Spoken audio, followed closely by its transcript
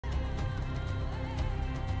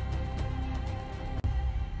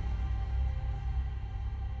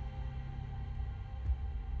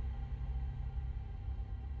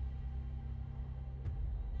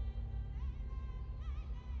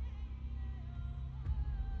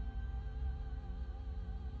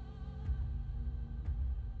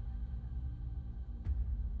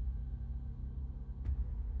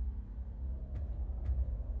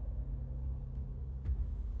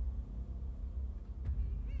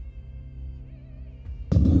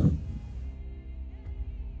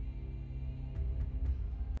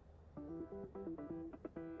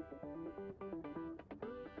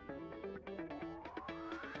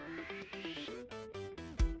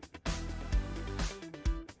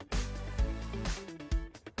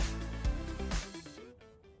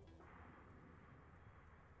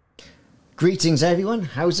Greetings everyone,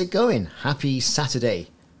 how's it going? Happy Saturday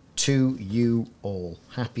to you all.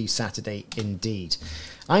 Happy Saturday indeed.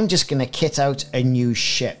 I'm just going to kit out a new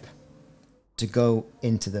ship to go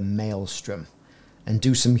into the Maelstrom and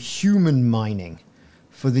do some human mining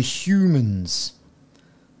for the humans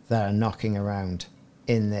that are knocking around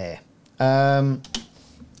in there. I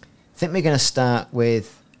think we're going to start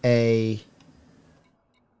with a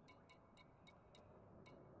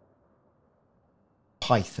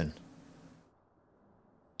Python.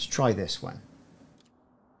 Let's try this one.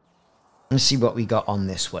 Let's see what we got on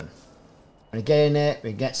this one. And get in there,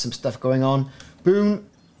 we get some stuff going on. Boom.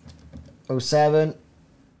 07.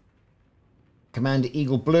 Commander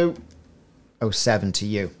Eagle Blue. 07 to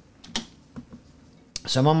you.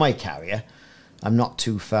 So I'm on my carrier. I'm not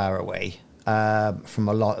too far away from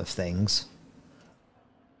a lot of things.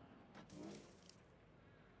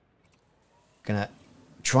 Gonna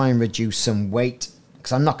try and reduce some weight,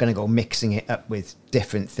 because I'm not going to go mixing it up with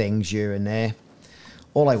different things here and there.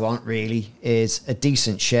 All I want really is a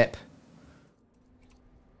decent ship.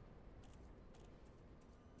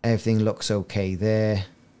 Everything looks okay there.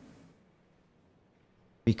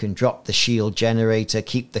 We can drop the shield generator,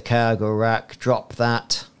 keep the cargo rack, drop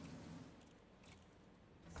that.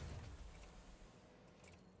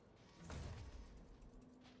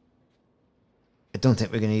 I don't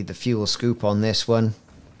think we're going to need the fuel scoop on this one.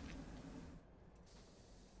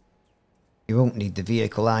 You won't need the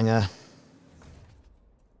vehicle hanger.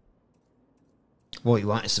 What you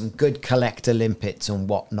want is some good collector limpets and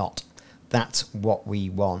whatnot. That's what we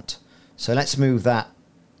want. So let's move that.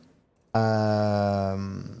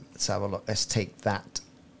 Let's have a look. Let's take that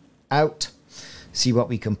out. See what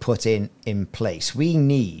we can put in place. We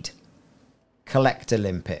need collector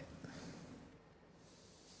limpet.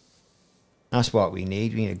 That's what we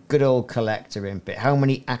need. We need a good old collector limpet. How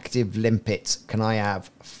many active limpets can I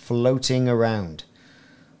have floating around?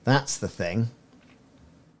 That's the thing.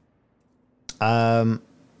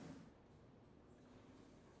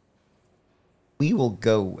 We will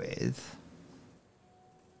go with...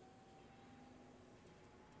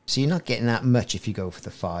 So you're not getting that much if you go for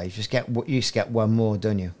the 5. You just get one more,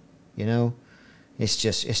 don't you? You know? It's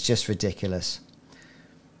just ridiculous.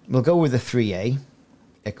 We'll go with the 3A.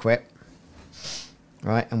 Equip.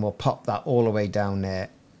 Right, and we'll pop that all the way down there.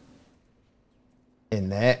 In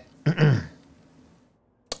there.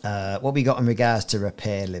 What we got in regards to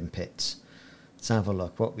repair limpets? Let's have a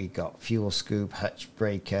look. What we got? Fuel scoop, hutch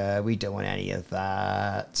breaker. We don't want any of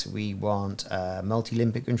that. We want a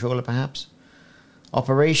multi-limpet controller, perhaps.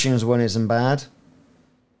 Operations one isn't bad.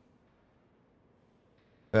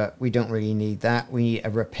 But we don't really need that. We need a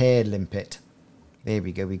repair limpet. There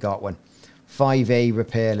we go, we got one. 5A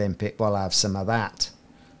repair limpet, we'll have some of that.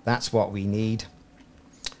 That's what we need.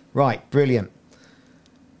 Right, brilliant.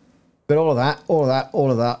 But all of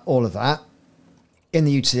that. In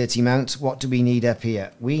the utility mount, what do we need up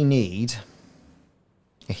here? We need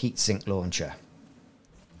a heatsink launcher.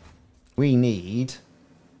 We need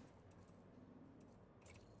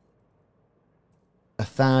a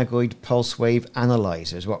Thargoid pulse wave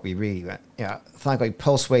analyzer is what we really want. Yeah, Thargoid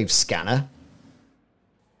pulse wave scanner.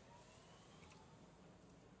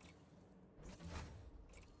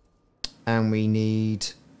 And we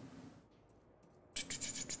need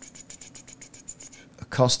a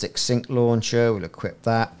caustic sink launcher. We'll equip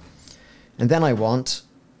that. And then I want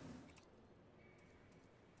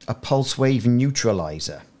a pulse wave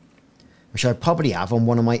neutralizer, which I probably have on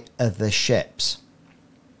one of my other ships.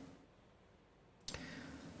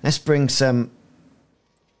 Let's bring some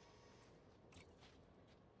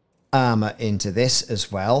armor into this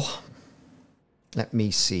as well. Let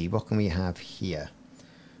me see. What can we have here?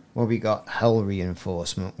 What we got hull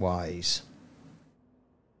reinforcement wise?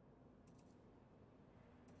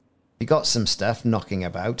 We got some stuff knocking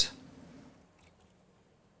about.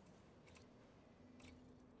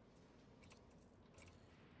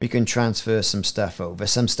 We can transfer some stuff over.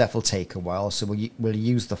 Some stuff will take a while, so we'll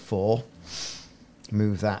use the 4.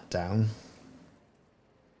 Move that down.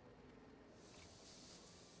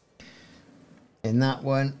 In that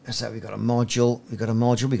one, so we got a module. We got a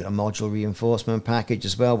module reinforcement package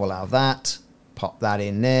as well. We'll have that. Pop that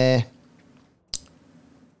in there.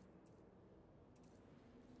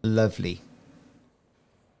 Lovely.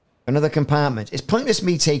 Another compartment. It's pointless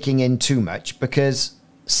me taking in too much because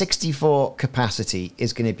 64 capacity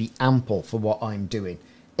is going to be ample for what I'm doing,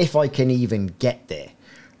 if I can even get there,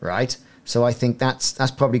 right? So I think that's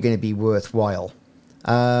probably going to be worthwhile.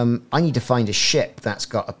 I need to find a ship that's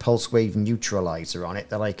got a pulse wave neutralizer on it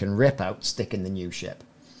that I can rip out, stick in the new ship.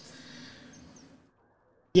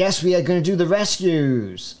 Yes, we are going to do the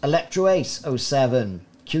rescues. Electro Ace 07,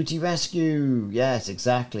 Cutie Rescue. Yes,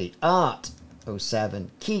 exactly. Art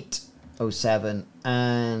 07. Keat 07.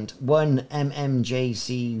 And 1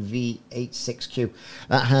 MMJCV86Q.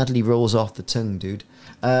 That hardly rolls off the tongue, dude.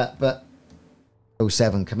 But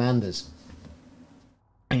 07 commanders.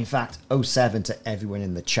 In fact, 07 to everyone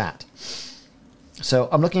in the chat. So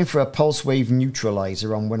I'm looking for a pulse wave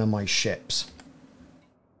neutralizer on one of my ships.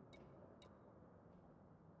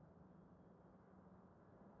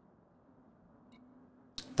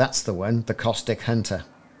 That's the one, the Caustic Hunter.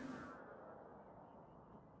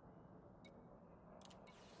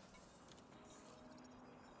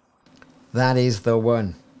 That is the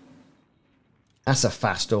one. That's a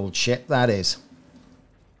fast old ship, that is.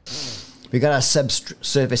 We got a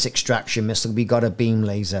subsurface extraction missile. We got a beam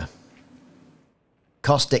laser.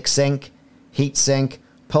 Caustic sink, heat sink,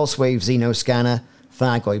 pulse wave xenoscanner,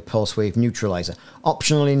 Thargoid pulse wave neutralizer.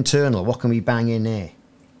 Optional internal. What can we bang in there?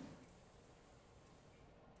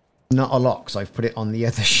 Not a lot, because I've put it on the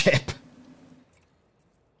other ship.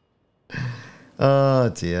 Oh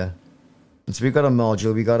dear. So we've got a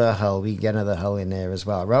module, we got a hull, we get another hull in there as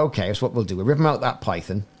well. Right, okay, that's what we'll do. We'll rip them out that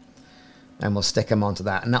Python. And we'll stick them onto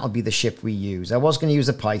that. And that'll be the ship we use. I was going to use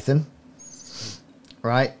a Python.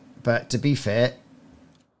 Right? But to be fair,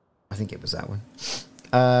 I think it was that one.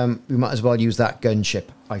 We might as well use that gunship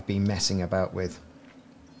I've been messing about with.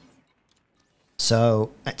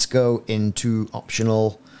 So let's go into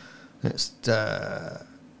optional. Let's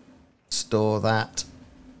store that.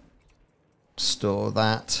 Store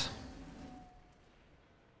that.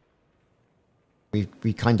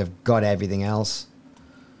 We kind of got everything else.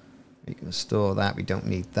 We can store that. We don't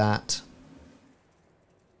need that.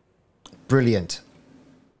 Brilliant.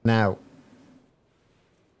 Now,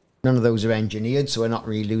 none of those are engineered, so we're not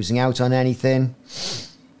really losing out on anything.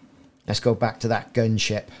 Let's go back to that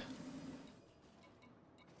gunship.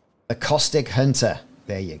 The Caustic Hunter.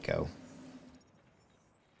 There you go.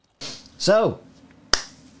 So,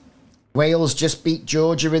 Wales just beat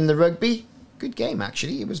Georgia in the rugby. Good game,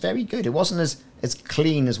 actually. It was very good. It wasn't as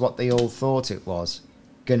clean as what they all thought it was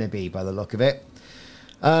going to be by the look of it.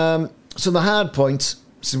 So the hard point,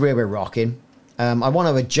 this is where we're rocking. I want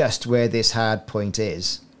to adjust where this hard point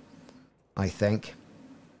is, I think.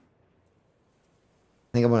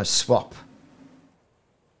 I want to swap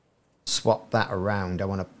that around. I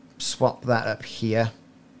want to swap that up here.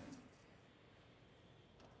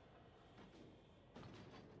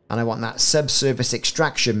 And I want that subsurface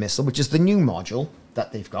extraction missile, which is the new module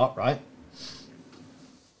that they've got, right?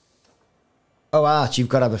 Oh, Arch, you've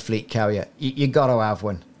got to have a fleet carrier. You got to have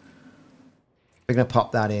one. We're going to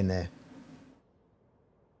pop that in there.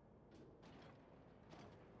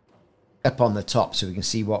 Up on the top so we can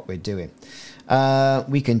see what we're doing.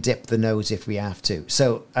 We can dip the nose if we have to.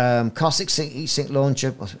 So, Caustic Sink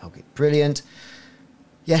Launcher. Okay, brilliant.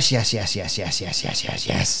 Yes, yes, yes, yes, yes, yes, yes, yes,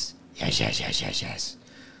 yes. Yes, yes, yes, yes, yes.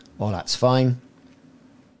 Well, that's fine.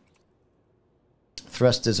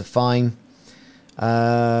 Thrusters are fine.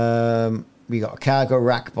 We got a cargo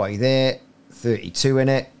rack by there. 32 in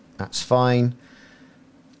it. That's fine.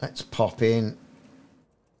 Let's pop in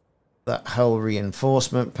that hull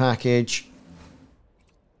reinforcement package.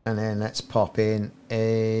 And then let's pop in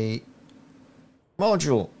a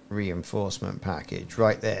module reinforcement package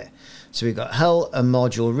right there. So we've got hull and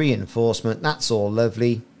module reinforcement. That's all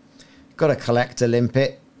lovely. Got a collector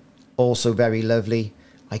limpet. Also very lovely.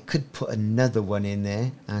 I could put another one in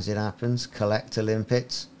there as it happens. Collector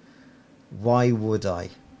limpets. Why would I?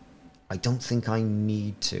 I don't think I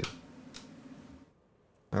need to.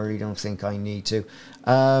 I really don't think I need to.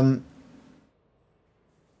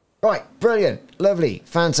 Right, brilliant, lovely,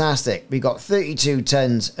 fantastic. We got 32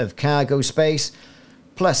 tons of cargo space,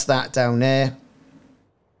 plus that down there.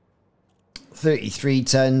 33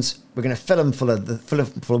 tons. We're going to fill them full of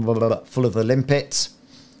the limpets,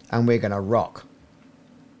 and we're going to rock.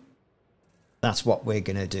 That's what we're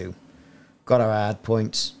going to do. Got our hard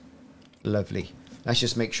points. Lovely. Let's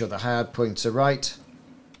just make sure the hard points are right.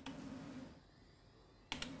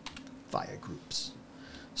 Fire groups.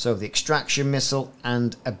 So the extraction missile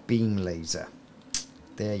and a beam laser.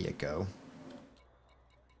 There you go.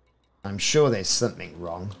 I'm sure there's something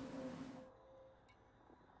wrong.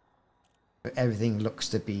 But everything looks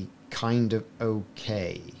to be kind of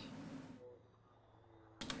okay.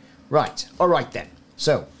 Right. All right then.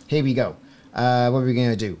 So here we go. What are we going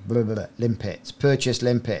to do? Blah, blah, blah. Limpets. Purchase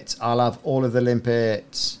limpets. I'll have all of the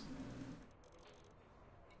limpets.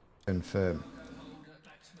 Confirm.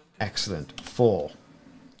 Excellent. 4.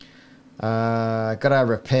 Got our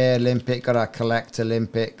repair limpet. Got our collector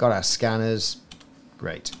limpet. Got our scanners.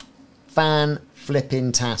 Great.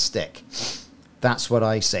 Fan-flipping-tastic. That's what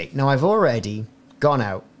I say. Now, I've already gone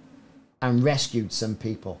out and rescued some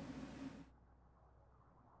people.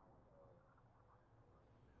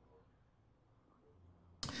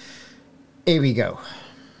 Here we go.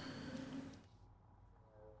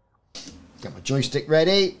 Got my joystick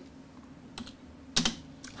ready.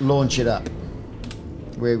 Launch it up.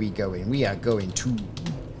 Where are we going? We are going to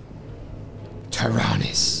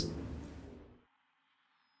Tyrannus.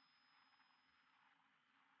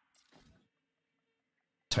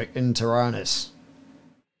 Titan Tyrannus.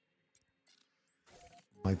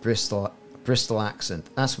 My Bristol accent.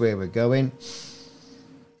 That's where we're going.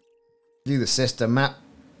 View the system map.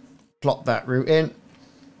 Plot that route in.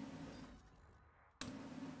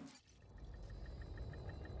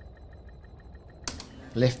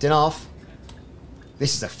 Lifting off.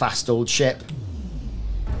 This is a fast old ship.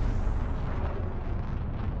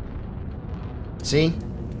 See?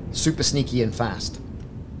 Super sneaky and fast.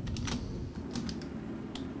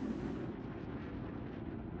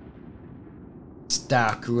 It's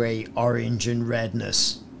dark grey, orange and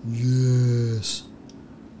redness. Yes.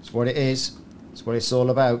 That's what it is. That's what it's all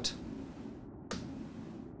about.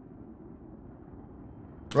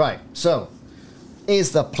 Right, so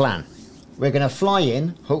here's the plan. We're going to fly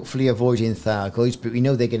in, hopefully avoiding Thargoids, but we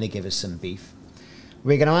know they're going to give us some beef.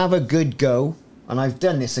 We're going to have a good go, and I've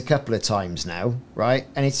done this a couple of times now, right?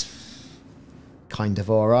 And it's kind of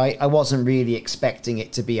alright. I wasn't really expecting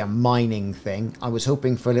it to be a mining thing. I was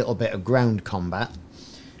hoping for a little bit of ground combat.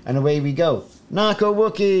 And away we go. Narco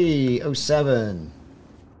Wookie 07.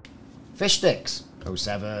 Fish sticks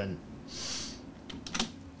 07.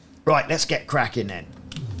 Right, let's get cracking then.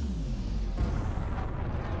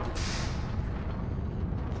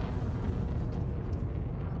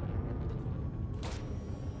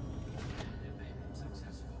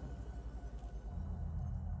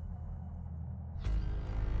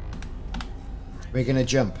 We're going to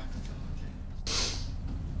jump.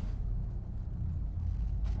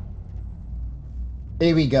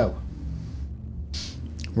 Here we go.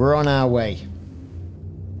 We're on our way.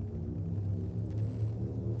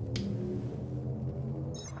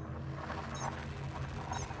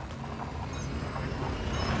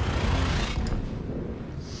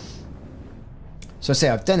 So I say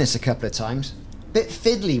I've done this a couple of times. Bit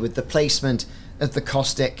fiddly with the placement of the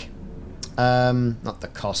caustic. Not the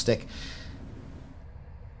caustic.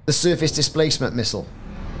 The surface displacement missile.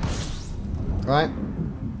 Right?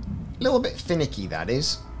 A little bit finicky, that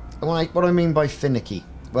is. What do I mean by finicky?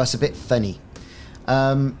 Well, it's a bit funny.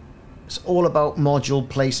 It's all about module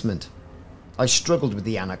placement. I struggled with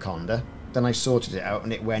the Anaconda, then I sorted it out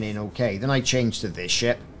and it went in okay. Then I changed to this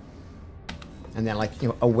ship, and then, like, you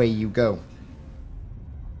know, away you go.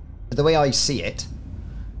 But the way I see it,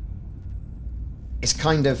 it's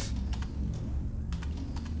kind of...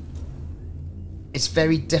 it's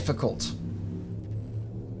very difficult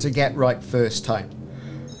to get right first time.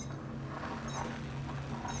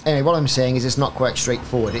 Anyway, what I'm saying is it's not quite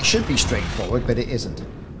straightforward. It should be straightforward, but it isn't.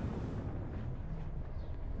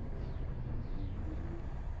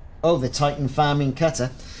 Oh, the Titan farming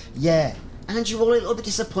cutter. Yeah. And you were a little bit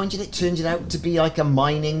disappointed it turned out to be like a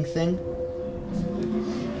mining thing?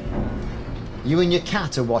 You and your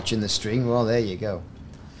cat are watching the stream. Well, there you go.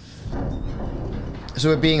 So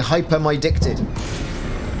we're being hyper-addicted.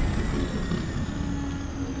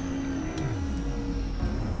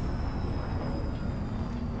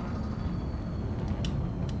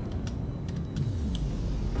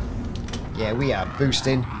 Yeah, we are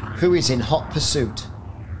boosting. Who is in hot pursuit?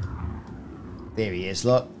 There he is,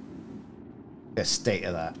 look. The state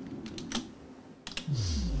of that.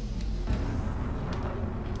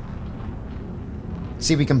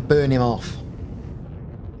 See if we can burn him off.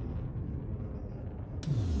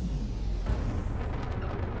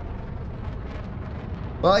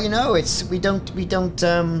 Well, you know, we don't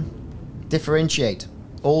differentiate.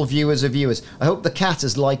 All viewers are viewers. I hope the cat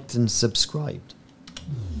has liked and subscribed.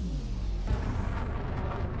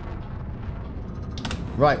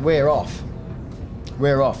 Right, we're off.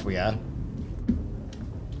 We're off, we are.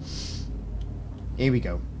 Here we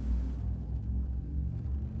go.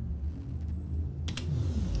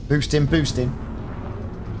 Boosting, boosting.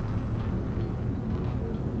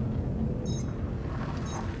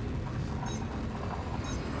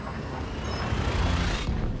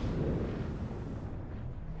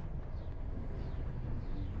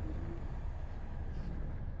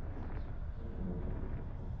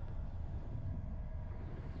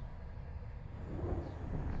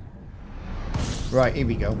 Right, here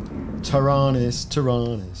we go. Tyrannus,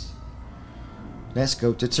 Tyrannus. Let's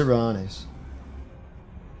go to Tyrannus.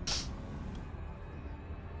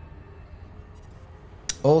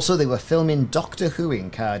 Also, they were filming Doctor Who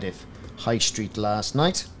in Cardiff. High Street last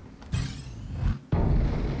night.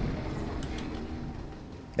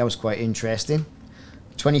 That was quite interesting.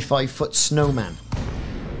 25-foot snowman.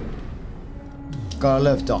 Gotta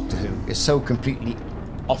love Doctor Who. It's so completely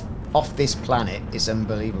off this planet. It's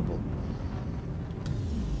unbelievable.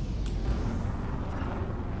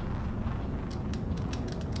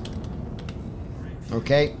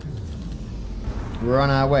 Okay. We're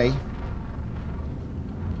on our way.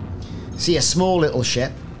 See, a small little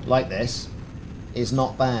ship like this is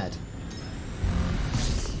not bad.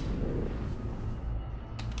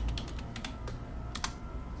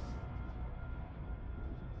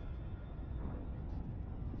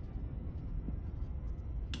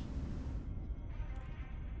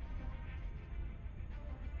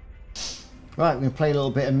 Right, we're going to play a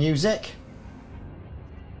little bit of music.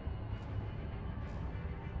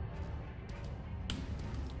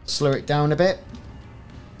 Slow it down a bit.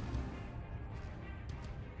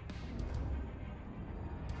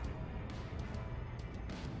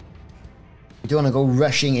 We don't want to go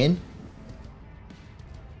rushing in.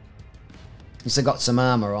 At least I got some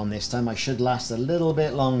armor on this time. I should last a little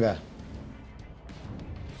bit longer.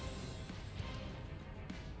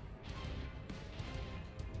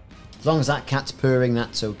 As long as that cat's purring,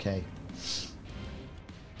 that's okay.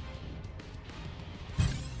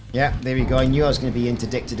 Yeah, there we go. I knew I was going to be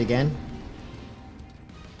interdicted again.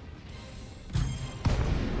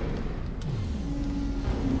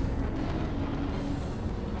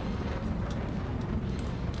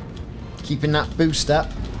 Keeping that boost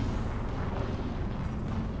up.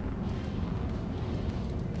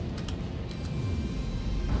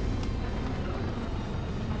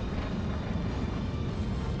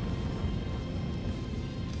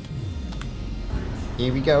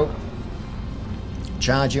 Here we go.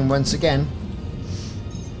 Charging once again.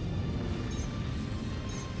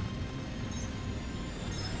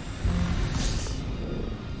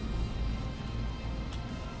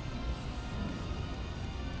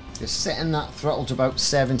 Just setting that throttle to about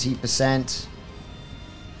 70%.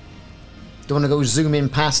 Don't want to go zooming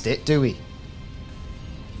past it, do we?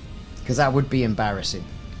 Because that would be embarrassing.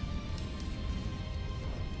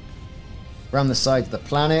 Around the side of the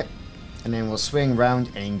planet. And then we'll swing round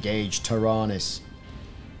and engage Tyrannus.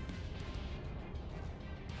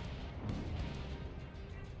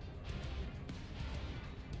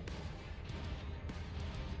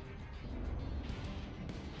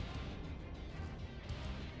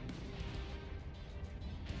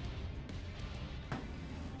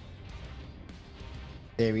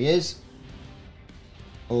 There he is.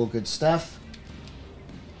 All good stuff.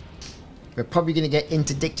 We're probably going to get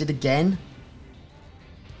interdicted again.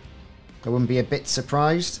 I wouldn't be a bit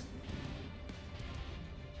surprised.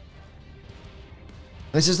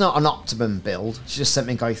 This is not an optimum build. It's just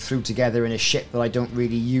something I threw together in a ship that I don't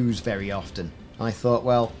really use very often. And I thought,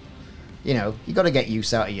 well, you know, you got to get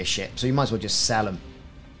use out of your ship, so you might as well just sell them.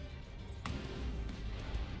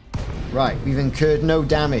 Right, we've incurred no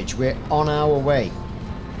damage. We're on our way.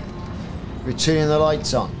 We're turning the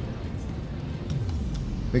lights on.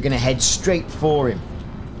 We're going to head straight for him.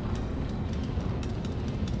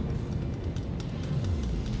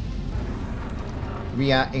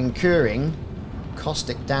 We are incurring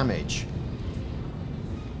caustic damage.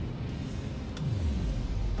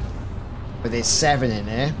 But there's 7 in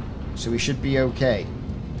there, so we should be okay.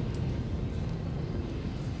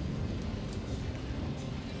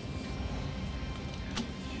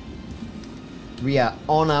 We are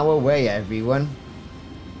on our way, everyone.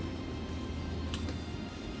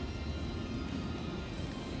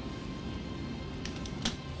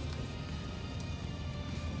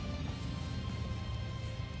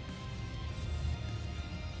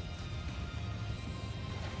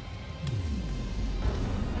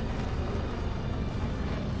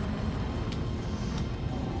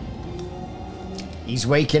 He's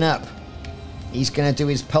waking up. He's going to do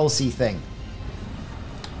his pulsey thing.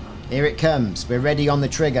 Here it comes. We're ready on the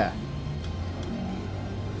trigger.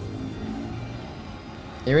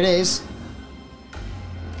 Here it is.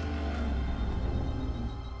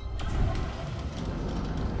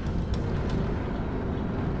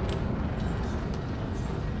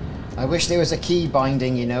 I wish there was a key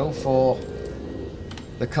binding, you know, for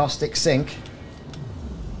the caustic sink.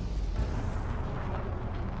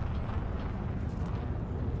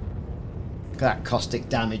 Look at that caustic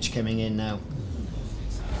damage coming in now.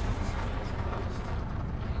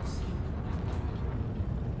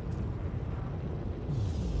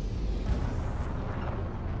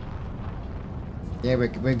 Yeah,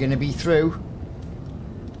 we're going to be through.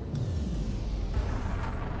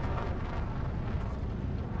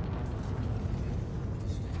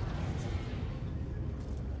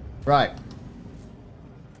 Right.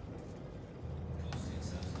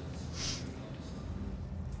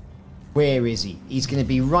 Where is he? He's going to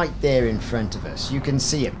be right there in front of us. You can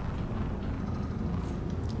see him.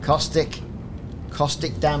 Caustic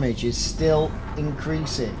damage is still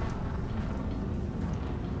increasing.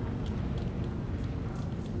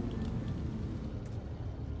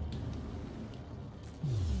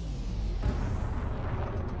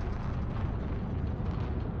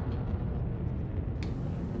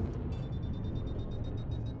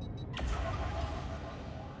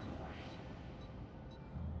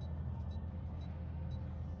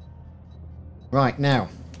 Right, now.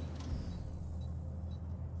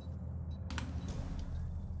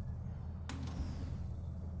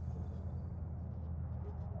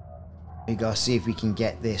 We gotta see if we can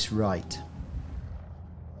get this right.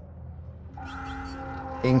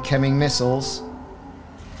 Incoming missiles.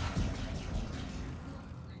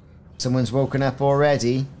 Someone's woken up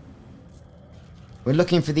already. We're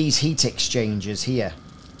looking for these heat exchangers here.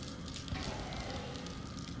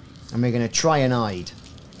 And we're gonna try and hide.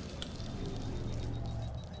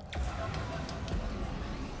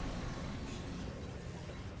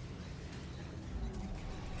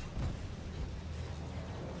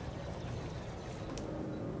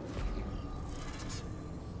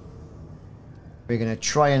 We're going to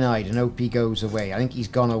try and hide and hope he goes away. I think he's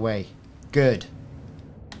gone away. Good.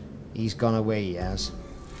 He's gone away, he has.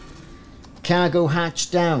 Cargo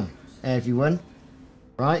hatch down, everyone.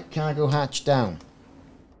 Right, cargo hatch down.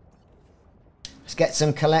 Let's get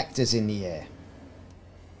some collectors in the air.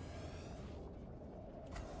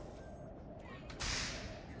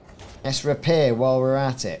 Let's repair while we're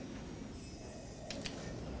at it.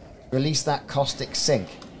 Release that caustic sink.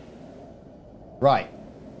 Right.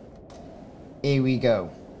 Here we go.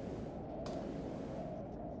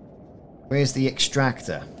 Where's the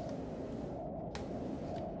extractor?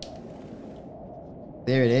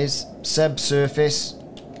 There it is. Subsurface.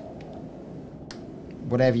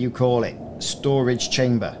 Whatever you call it. Storage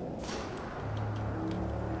chamber.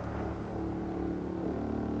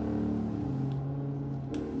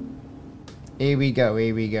 Here we go,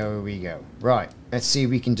 here we go, here we go. Right, let's see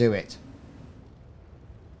if we can do it.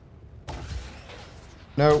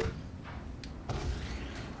 No.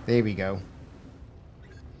 There we go.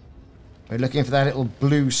 We're looking for that little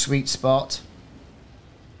blue sweet spot.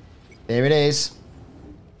 There it is.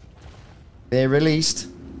 They're released.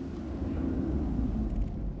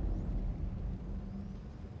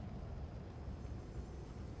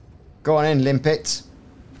 Go on in, limpet.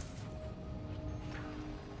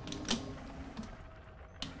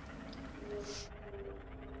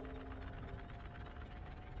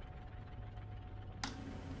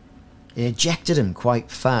 It ejected him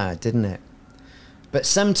quite far, didn't it? But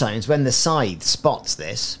sometimes when the scythe spots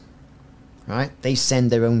this, right, they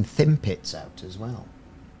send their own thin pits out as well.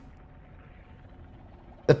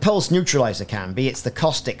 The pulse neutralizer can be, it's the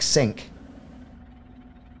caustic sink.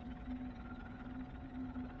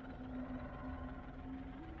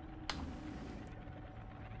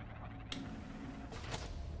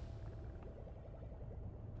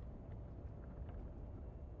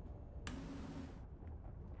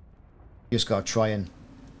 Just gotta try and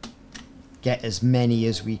get as many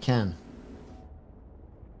as we can.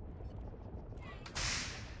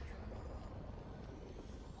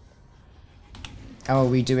 How are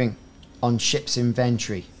we doing on ship's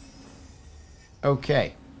inventory?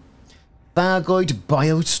 Okay. Thargoid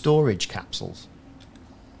biostorage capsules.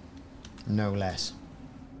 No less.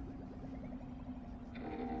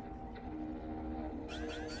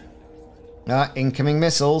 Incoming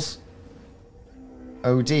missiles.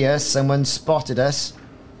 Oh dear, someone spotted us.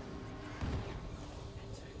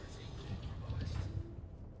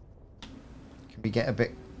 Can we get a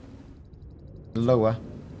bit lower?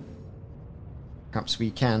 Perhaps we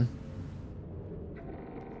can.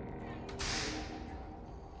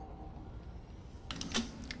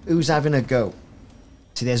 Who's having a go?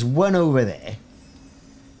 See, there's one over there.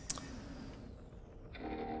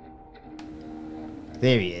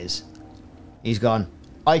 There he is. He's gone,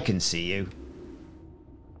 I can see you.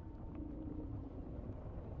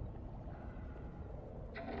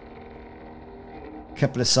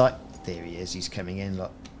 Couple of sight. There he is. He's coming in.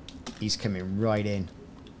 Look, he's coming right in.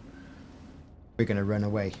 We're gonna run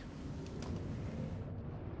away.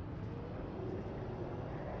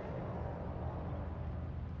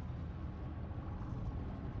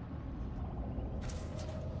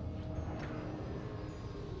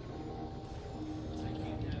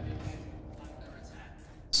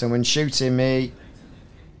 Someone's shooting me.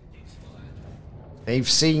 They've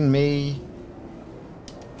seen me.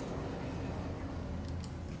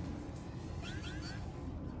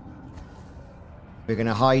 We're going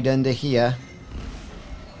to hide under here.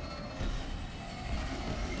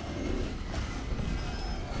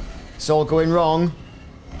 It's all going wrong.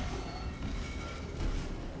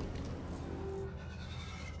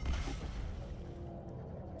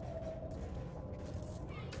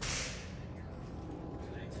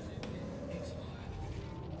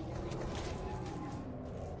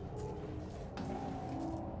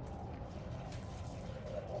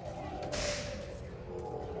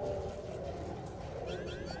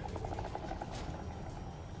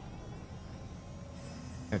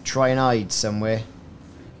 I'll try and hide somewhere.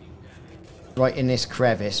 Right in this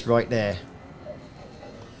crevice, right there.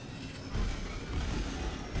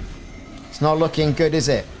 It's not looking good, is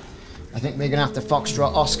it? I think we're going to have to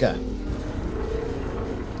Foxtrot Oscar.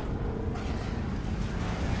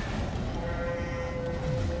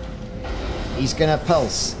 He's going to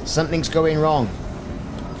pulse. Something's going wrong.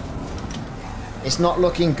 It's not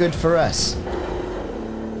looking good for us.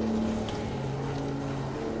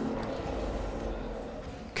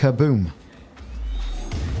 Kaboom.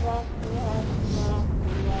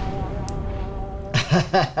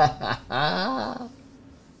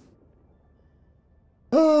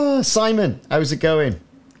 Oh, Simon, how's it going?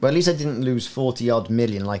 Well, at least I didn't lose 40 odd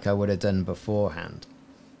million like I would have done beforehand.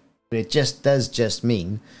 But it does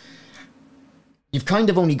mean you've kind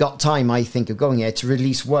of only got time, I think, of going here to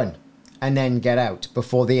release one and then get out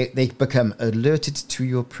before they become alerted to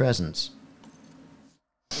your presence.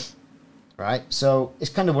 Right, so it's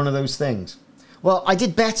kind of one of those things. Well, I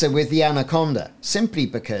did better with the Anaconda, simply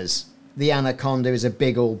because the Anaconda is a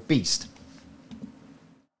big old beast.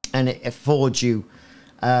 And it affords you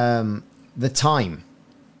the time,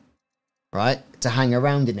 right, to hang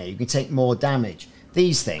around in there. You can take more damage.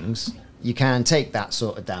 These things, you can take that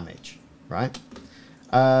sort of damage, right?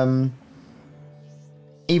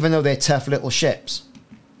 Even though they're tough little ships.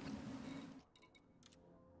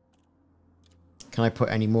 Can I put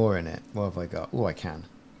any more in it? What have I got? Oh, I can.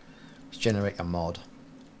 Let's generate a mod.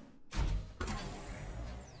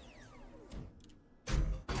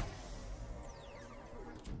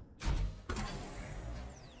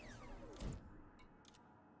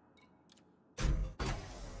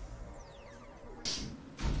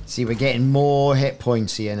 See, we're getting more hit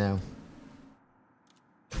points here now.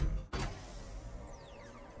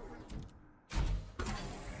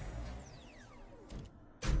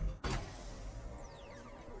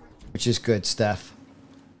 Which is good stuff.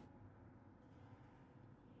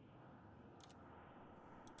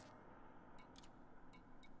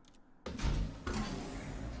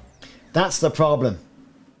 That's the problem.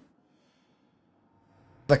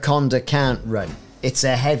 The Conda can't run. It's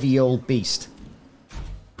a heavy old beast.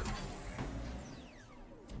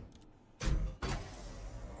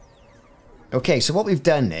 Okay, so what we've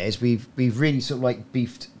done there is we've really sort of like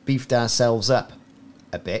beefed ourselves up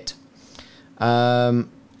a bit.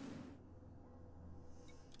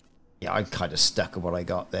 Yeah, I'm kind of stuck at what I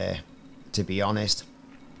got there, to be honest.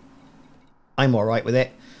 I'm all right with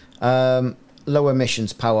it. Low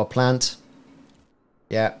emissions power plant.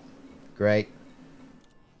 Yeah, great.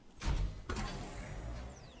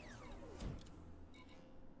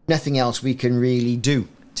 Nothing else we can really do,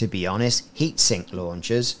 to be honest. Heat sink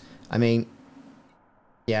launchers. I mean,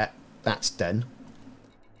 yeah, that's done.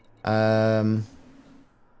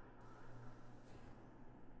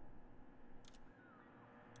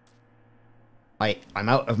 I'm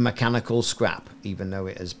out of mechanical scrap, even though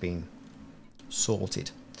it has been sorted.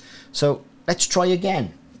 So let's try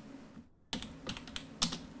again.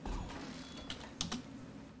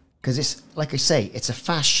 Because it's, like I say, it's a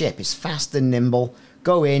fast ship. It's fast and nimble.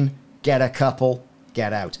 Go in, get a couple,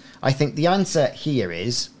 get out. I think the answer here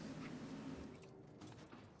is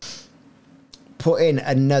put in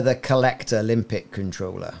another collector limpet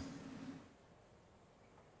controller.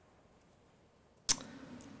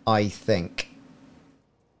 I think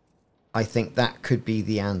that could be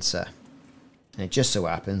the answer. And it just so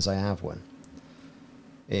happens I have one.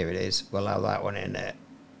 Here it is. We'll allow that one in there.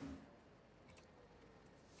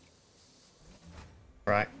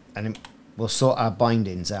 Right. And then we'll sort our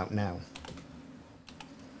bindings out now.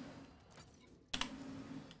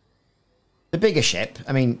 The bigger ship,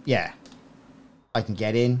 I mean, yeah. I can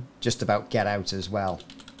get in, just about get out as well.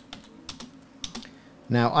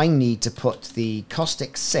 Now I need to put the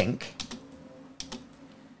caustic sink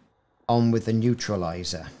on with the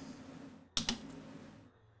neutralizer.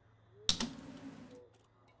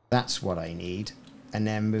 That's what I need. And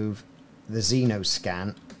then move the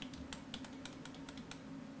Xenoscan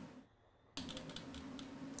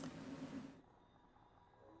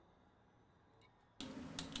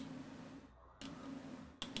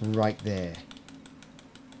right there.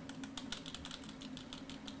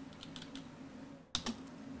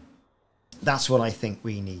 That's what I think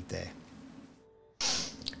we need there.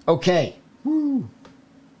 Okay. Woo.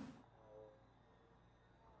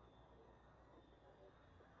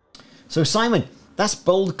 So Simon, that's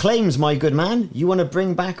bold claims, my good man. You want to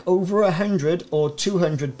bring back over 100 or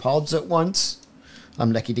 200 pods at once?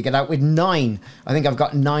 I'm lucky to get out with 9. I think I've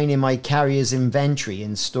got 9 in my carrier's inventory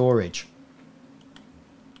in storage.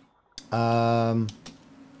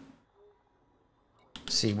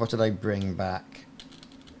 See, what did I bring back?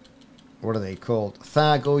 What are they called?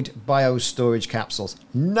 Thargoid bio-storage capsules.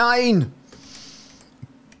 9!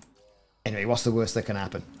 Anyway, what's the worst that can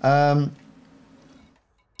happen?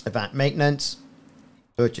 Advanced maintenance.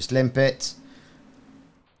 Purchase limpet.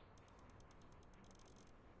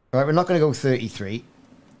 Alright, we're not going to go 33.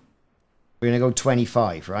 We're going to go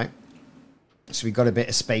 25, right? So we got a bit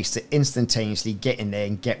of space to instantaneously get in there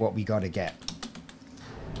and get what we got to get.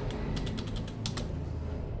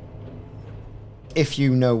 If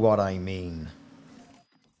you know what I mean.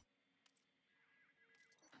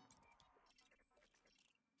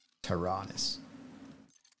 Tyrannus.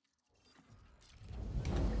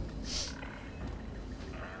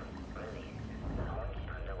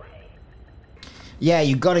 Yeah,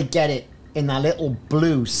 you got to get it in that little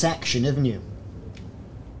blue section, haven't you?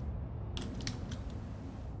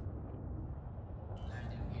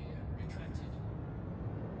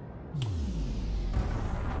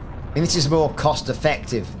 And this is more cost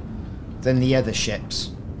effective than the other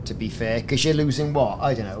ships, to be fair, because you're losing what?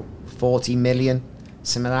 I don't know, 40 million?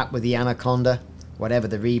 Some of that with the Anaconda, whatever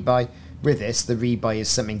the rebuy. With this, the rebuy is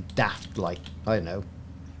something daft like, I don't know,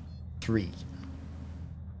 3.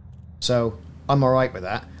 So I'm alright with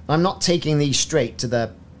that. I'm not taking these straight to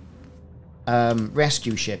the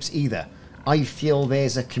rescue ships either. I feel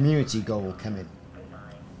there's a community goal coming.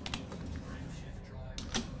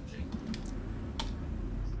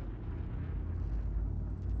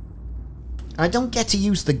 I don't get to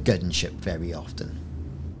use the gunship very often.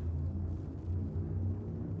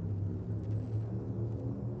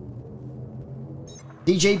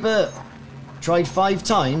 DJ Burt tried 5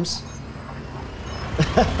 times.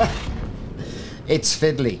 It's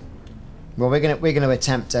fiddly. Well, we're gonna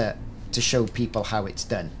attempt to show people how it's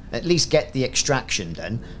done. At least get the extraction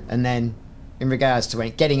done, and then in regards to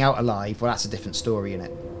getting out alive, well, that's a different story, isn't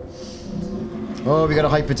it? Oh, we got a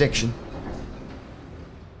high prediction.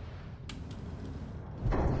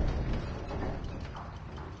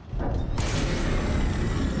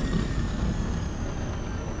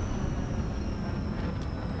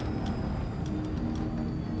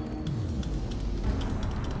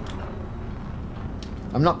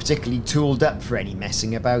 I'm not particularly tooled up for any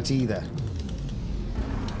messing about either.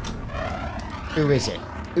 Who is it?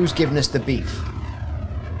 Who's giving us the beef?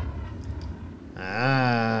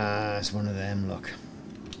 Ah, it's one of them, look.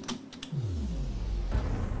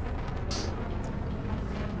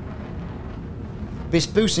 This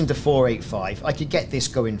boosting to 485, I could get this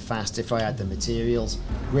going fast if I had the materials,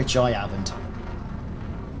 which I haven't.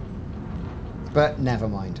 But never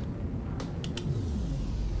mind.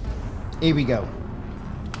 Here we go.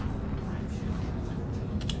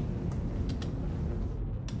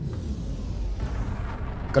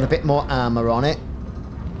 Got a bit more armor on it.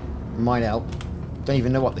 Might help. Don't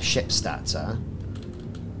even know what the ship stats are.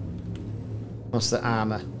 What's the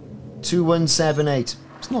armor? 2178.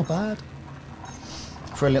 It's not bad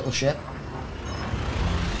for a little ship.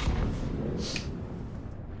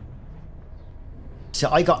 So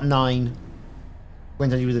I got 9 when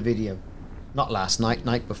did I do the video? Not last night,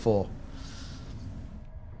 night before.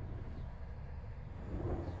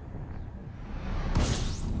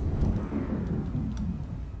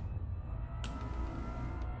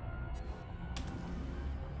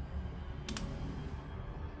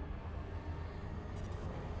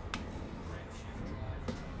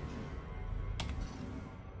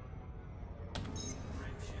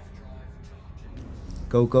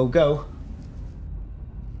 Go, go, go.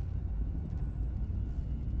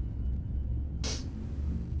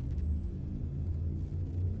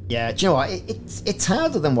 Yeah, do you know what? It's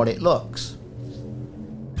harder than what it looks.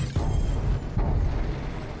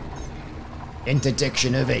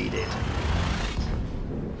 Interdiction evaded.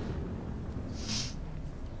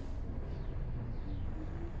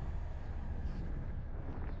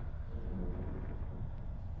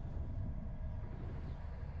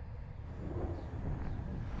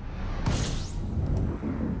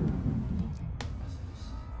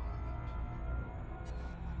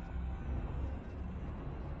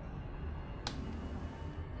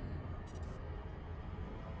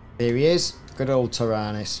 There he is. Good old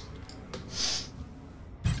Tyrannus.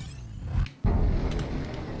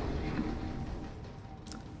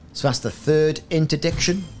 So that's the 3rd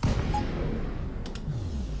interdiction.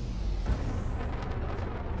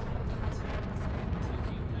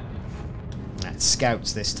 with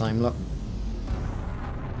scouts this time, look.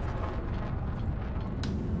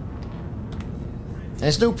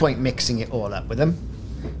 There's no point mixing it all up with them,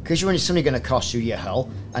 because it's only going to cost you your hull,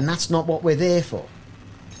 and that's not what we're there for.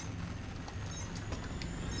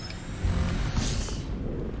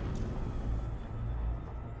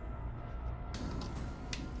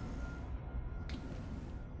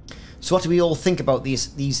 So what do we all think about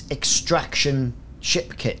these extraction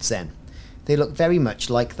ship kits then? They look very much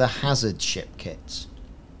like the hazard ship kits.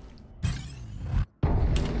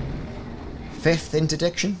 5th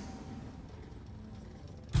interdiction.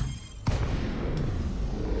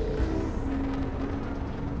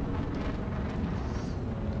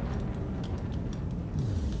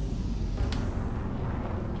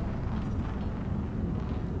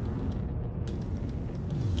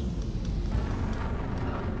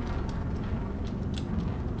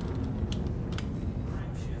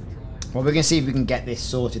 Well, we're going to see if we can get this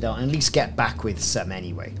sorted out and at least get back with some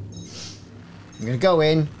anyway. I'm going to go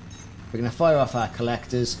in. We're going to fire off our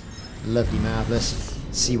collectors. Lovely, marvellous.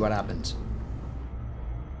 See what happens.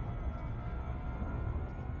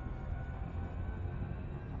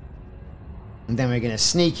 And then we're going to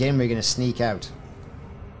sneak in. We're going to sneak out.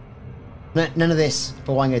 None of this.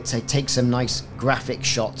 Oh, I'm going to take some nice graphic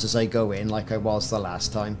shots as I go in like I was the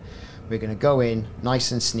last time. We're going to go in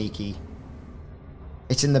nice and sneaky.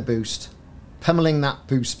 It's in the boost. Pummeling that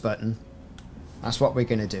boost button. That's what we're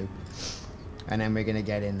going to do. And then we're going to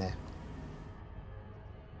get in there.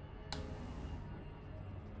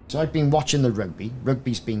 So I've been watching the rugby.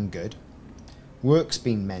 Rugby's been good. Work's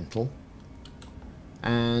been mental.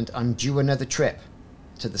 And I'm due another trip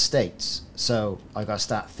to the States. So I've got to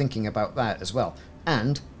start thinking about that as well.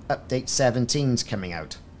 And Update 17's coming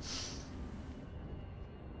out.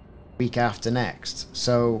 Week after next.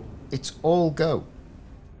 So it's all go.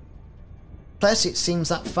 Plus, it seems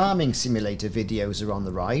that farming simulator videos are on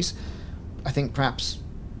the rise. I think perhaps,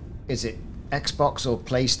 is it Xbox or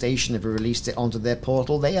PlayStation have released it onto their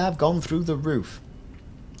portal? They have gone through the roof.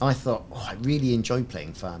 I thought, oh, I really enjoy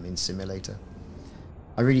playing farming simulator.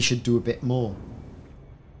 I really should do a bit more.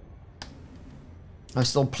 I'm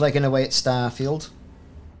still plugging away at Starfield.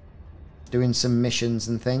 Doing some missions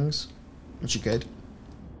and things, which are good.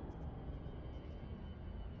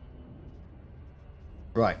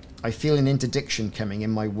 Right, I feel an interdiction coming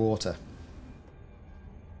in my water.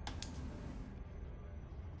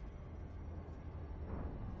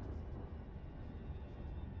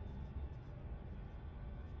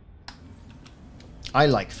 I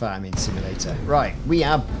like farming simulator. Right, we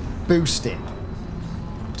are boosting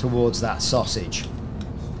towards that sausage.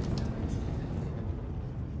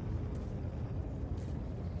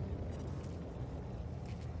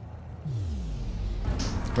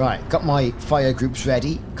 Right, got my fire groups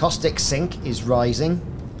ready. Caustic sink is rising.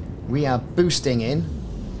 We are boosting in.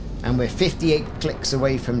 And we're 58 clicks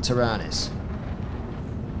away from Tyrannus.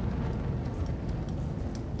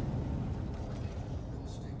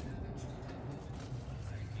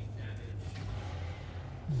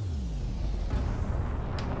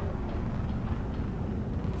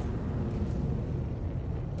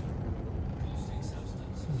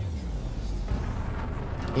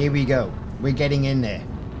 Here we go. We're getting in there.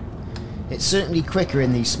 It's certainly quicker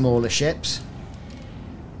in these smaller ships.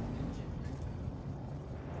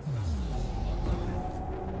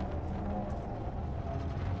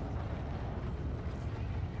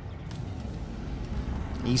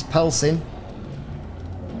 He's pulsing.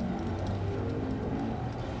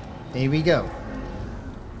 Here we go.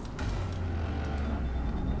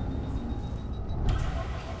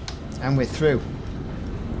 And we're through.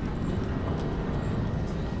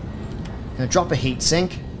 Gonna drop a heat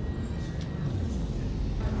sink.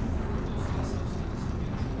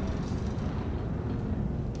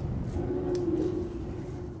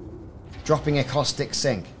 Dropping a caustic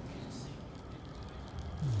sink.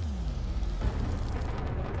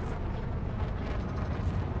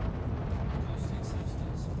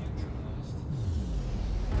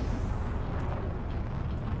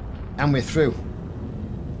 And we're through.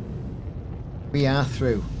 We are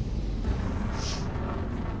through.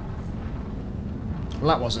 Well,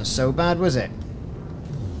 that wasn't so bad, was it?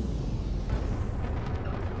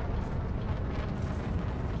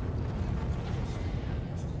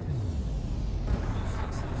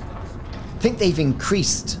 I think they've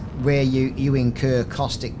increased where you incur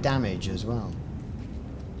caustic damage as well.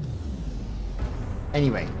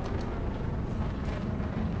 Anyway.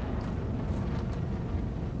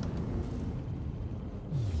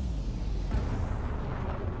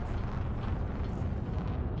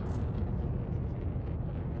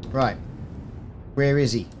 Right. Where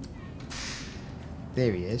is he?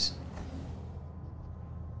 There he is.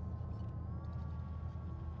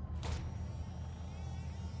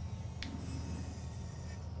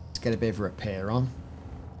 get a bit of repair on.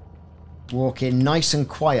 Walk in nice and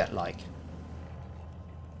quiet like.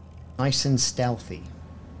 Nice and stealthy.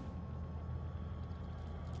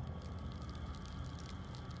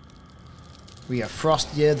 We are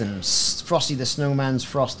frostier than Frosty the Snowman's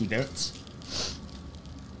frosty bits.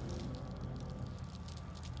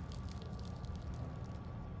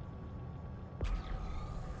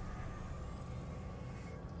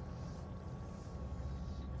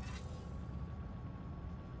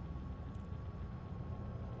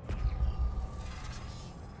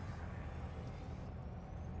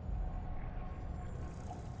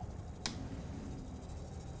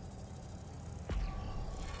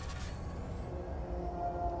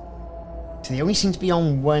 They only seem to be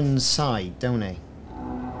on one side, don't they?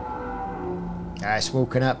 Ah, it's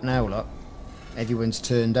woken up now, look. Everyone's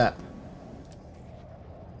turned up.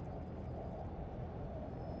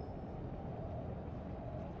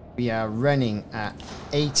 We are running at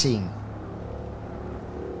 18.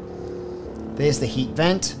 There's the heat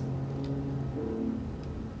vent.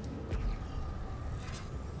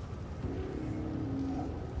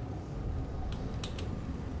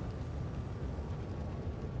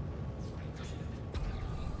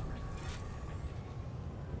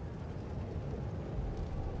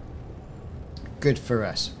 Good for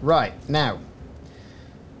us. Right, now.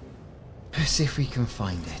 Let's see if we can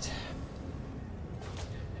find it.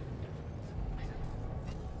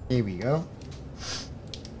 Here we go.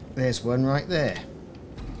 There's one right there.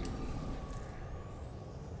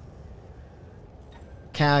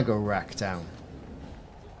 Cargo rack down.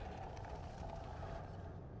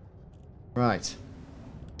 Right.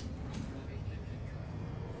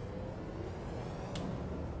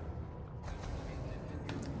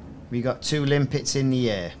 We got 2 limpets in the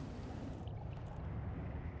air.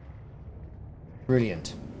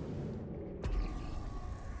 Brilliant.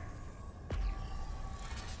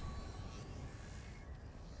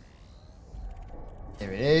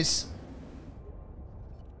 There it is.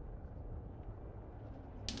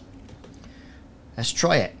 Let's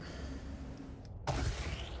try it.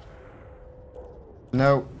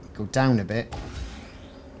 No, go down a bit.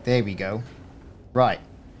 There we go. Right.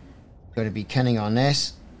 Got to be cunning on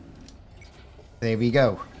this. There we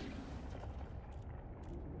go.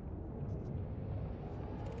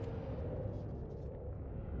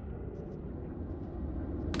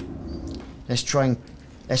 Let's try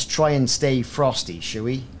and stay frosty, shall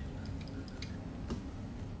we?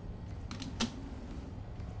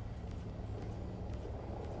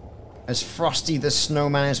 As frosty the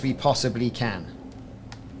snowman as we possibly can.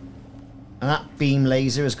 And that beam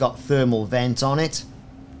laser has got thermal vent on it.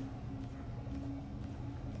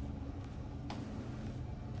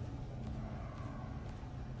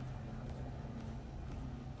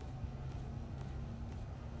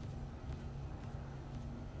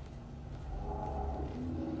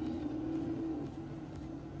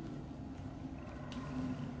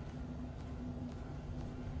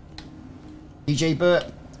 DJ Burt,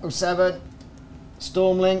 07,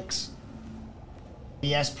 Stormlinks,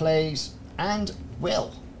 BS Plays, and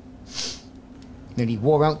Will. Nearly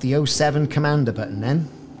wore out the 07 commander button then.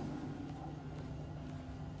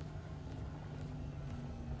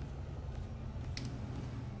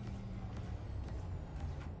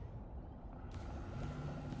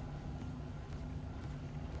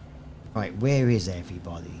 Right, where is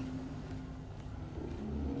everybody?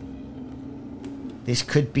 This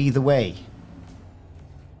could be the way.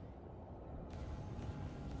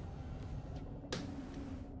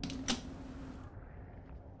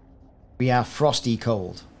 We are frosty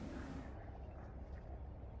cold.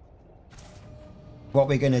 What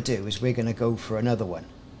we're going to do is we're going to go for another one.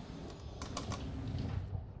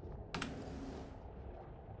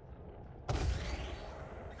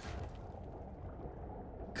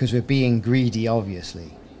 Because we're being greedy,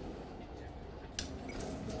 obviously.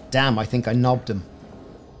 Damn, I think I knobbed him.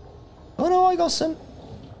 Oh no, I got some.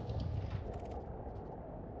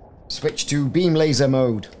 Switch to beam laser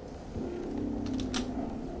mode.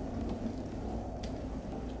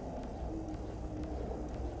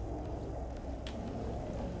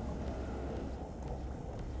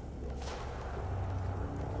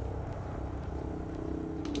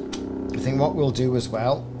 I think what we'll do as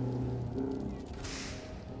well,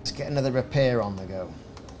 let's get another repair on the go.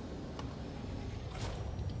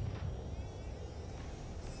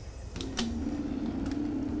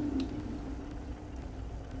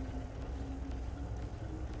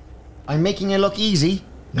 I'm making it look easy.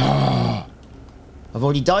 No, I've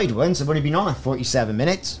already died once. I've only been on it 47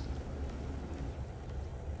 minutes.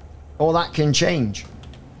 All that can change.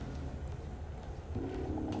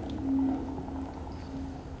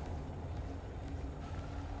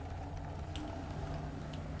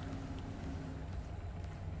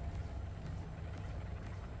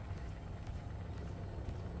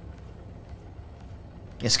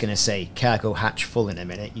 It's going to say cargo hatch full in a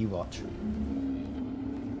minute. You watch.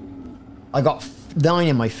 I got 9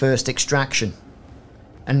 in my first extraction.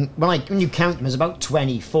 And when you count them, there's about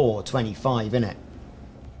 24, 25 in it.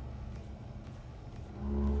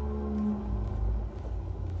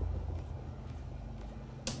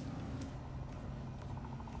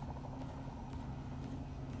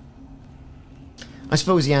 I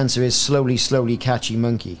suppose the answer is slowly, slowly catchy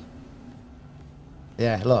monkey.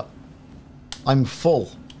 Yeah, look. I'm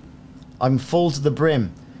full. I'm full to the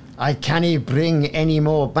brim. I can't bring any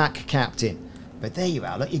more back, Captain. But there you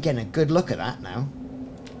are. Look, you're getting a good look at that now.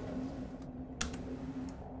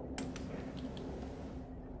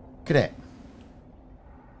 Look at it.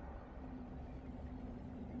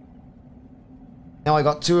 Now I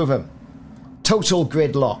got 2 of them. Total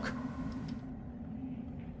gridlock.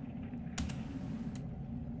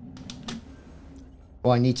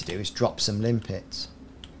 What I need to do is drop some limpets.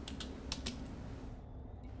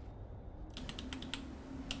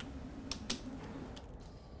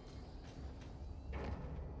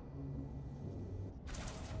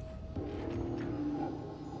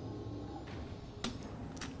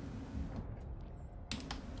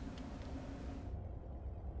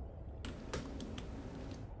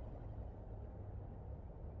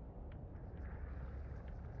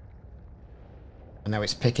 And now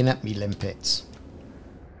it's picking up me limpets.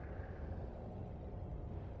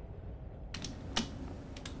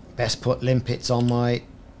 Best put limpets on my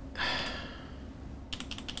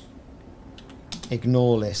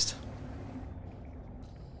ignore list.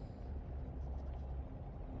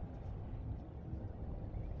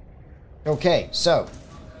 Okay, so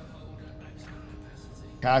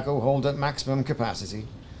cargo hold at maximum capacity.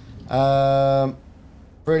 Brilliant,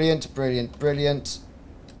 brilliant, brilliant.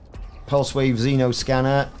 Pulse wave Xeno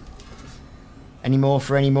scanner. Any more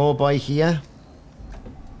for any more by here?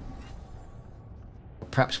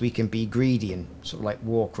 Perhaps we can be greedy and sort of like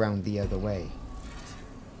walk round the other way.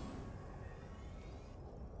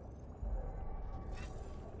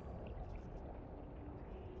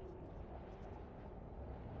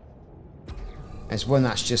 There's one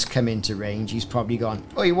that's just come into range. He's probably gone,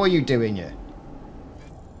 "Oi, what are you doing here?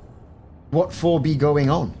 What for be going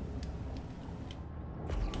on?"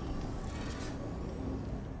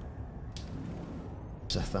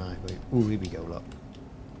 It's a thigh. Ooh, here we go, look.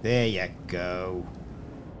 There you go.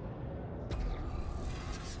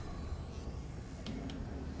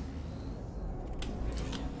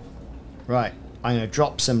 Right, I'm going to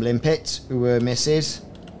drop some limpets who were misses.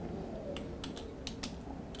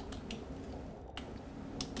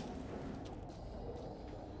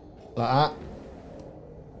 Like that.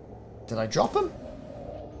 Did I drop them?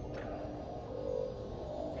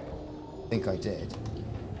 I think I did.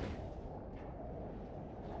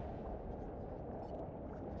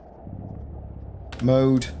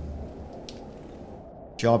 Mode.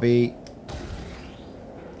 Jobby.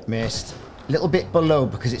 Missed. A little bit below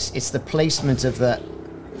because it's the placement of the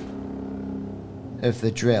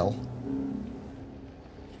drill.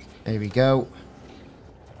 There we go.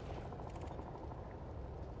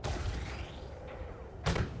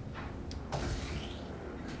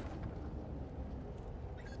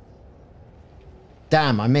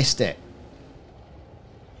 Damn, I missed it.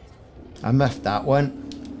 I muffed that one.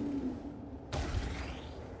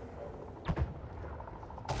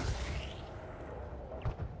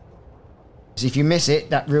 If you miss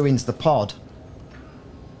it, that ruins the pod.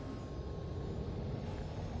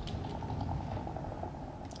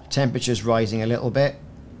 Temperature's rising a little bit.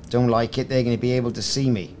 Don't like it. They're going to be able to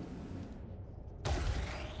see me.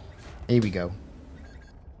 Here we go.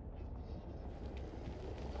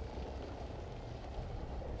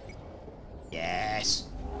 Yes.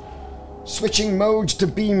 Switching modes to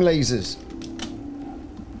beam lasers.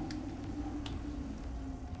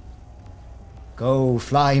 Go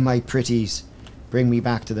fly, my pretties. Bring me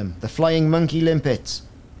back to them. The flying monkey limpets.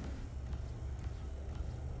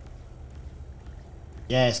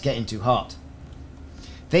 Yeah, it's getting too hot.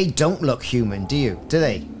 They don't look human, do you? Do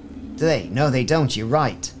they? Do they? No, they don't. You're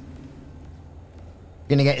right. We're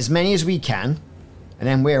going to get as many as we can, and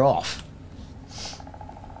then we're off.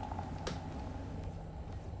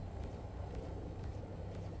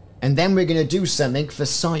 And then we're going to do something for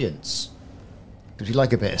science. Because we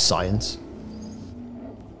like a bit of science.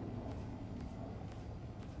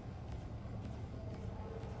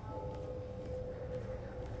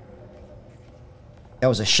 There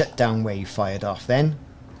was a shutdown wave fired off then.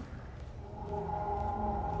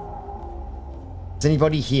 Is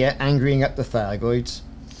anybody here angrying up the Thargoids?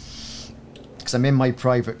 Because I'm in my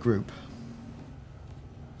private group.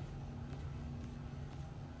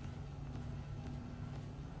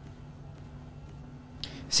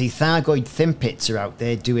 See, Thargoid Thimpits are out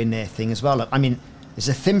there doing their thing as well. Look, I mean, there's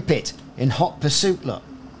a Thimpit in hot pursuit, look.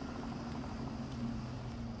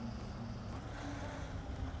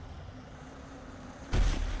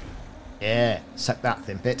 Yeah, suck that,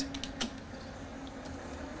 Thimpit.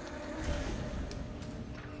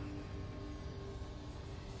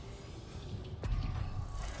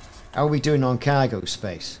 How are we doing on cargo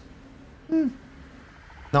space?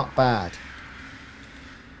 Not bad.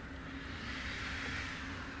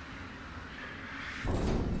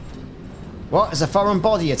 What? Is a foreign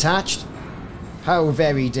body attached? How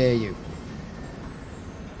very dare you?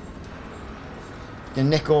 You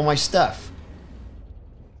nick all my stuff.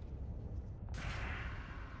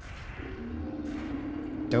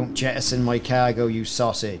 Don't jettison my cargo, you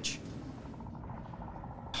sausage.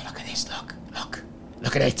 Oh, look at this, look, look.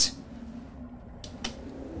 Look at it.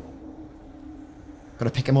 Got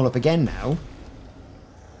to pick them all up again now.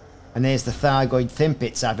 And there's the Thargoid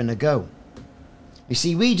Thimpits having a go. You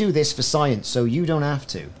see, we do this for science, so you don't have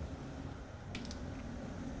to.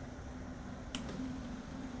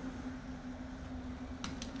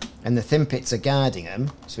 And the Thimpits are guarding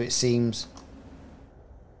them, so it seems...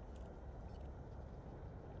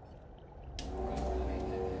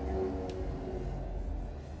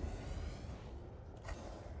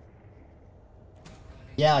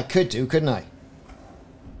 Yeah, I could do, couldn't I?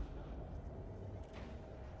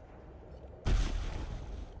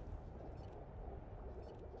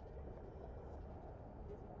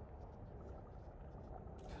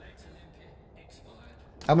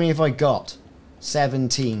 How many have I got?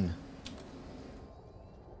 17.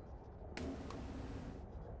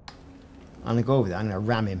 I'm going to go over there. I'm going to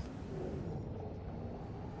ram him.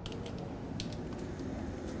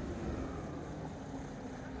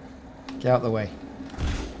 Get out of the way.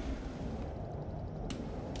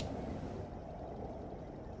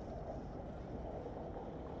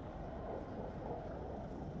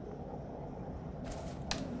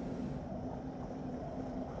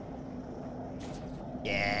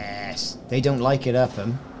 Yes, they don't like it up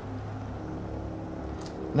them.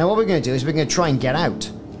 Now what we're going to do is we're going to try and get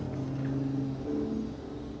out.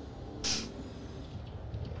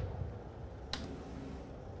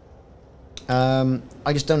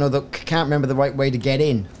 I just don't know the can't remember the right way to get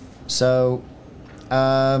in. So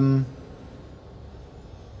right,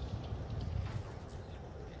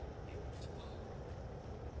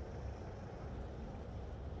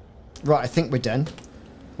 I think we're done.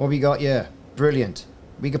 What have we got here? Brilliant.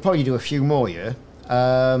 We could probably do a few more here.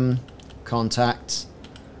 Contacts.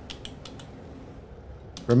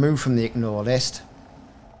 Remove from the ignore list.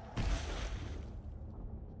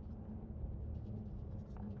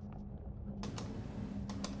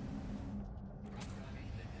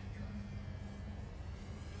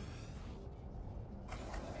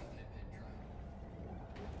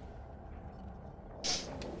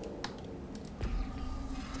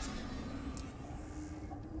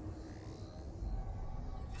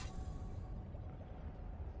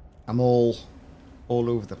 I'm all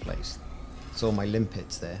over the place. It's all my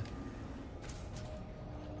limpets there.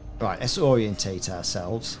 Right, let's orientate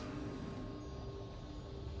ourselves.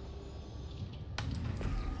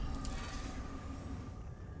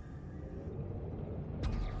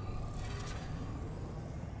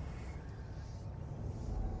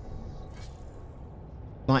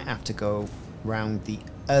 Might have to go round the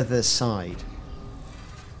other side.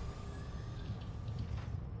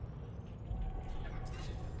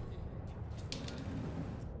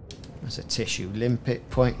 There's a tissue limpet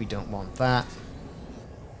point, we don't want that.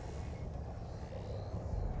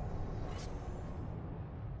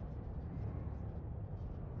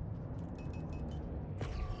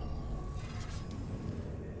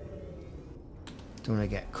 Don't want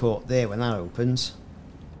to get caught there when that opens.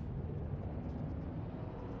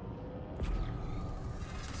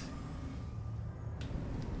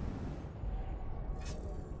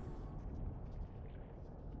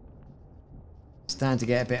 Starting to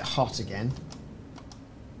get a bit hot again.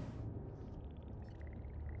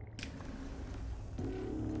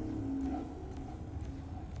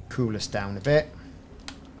 Cool us down a bit.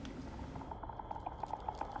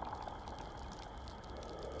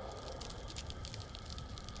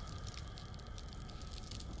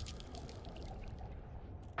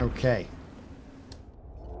 Okay.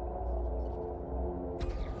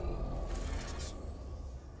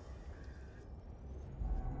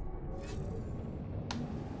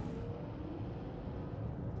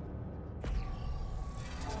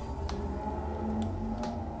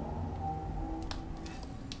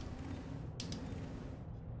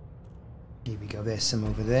 Here we go, there's some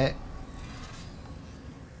over there.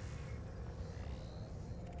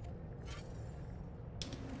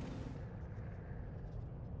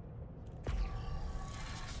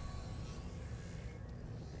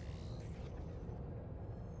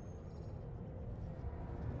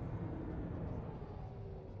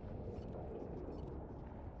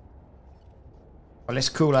 But let's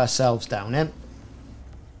cool ourselves down then.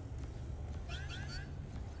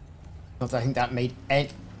 Not that I think that made any...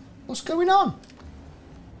 What's going on?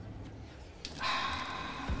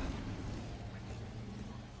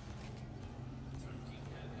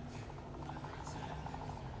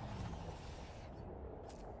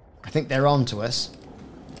 I think they're on to us.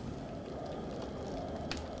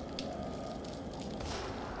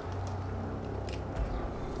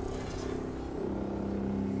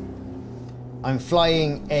 I'm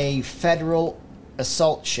flying a Federal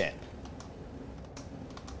assault ship.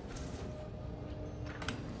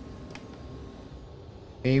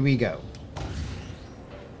 Here we go.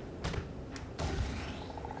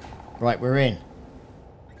 Right, we're in.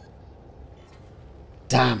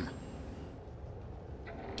 Damn.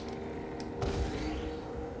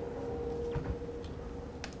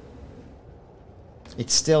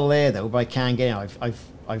 It's still there though, but I can't get it.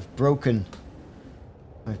 I've broken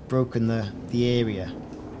the area.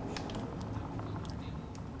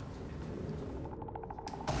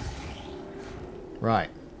 Right.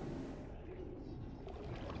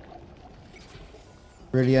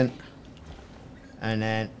 Brilliant. And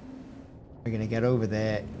then we're gonna get over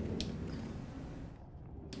there.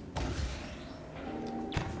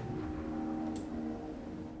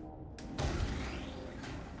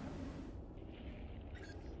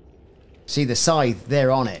 See the scythe,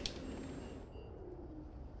 they're on it.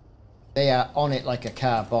 They are on it like a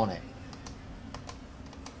car bonnet.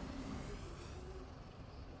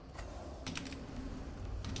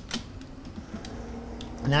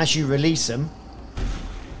 And as you release them,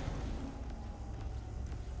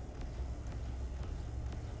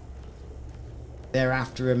 they're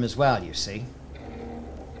after him as well, you see.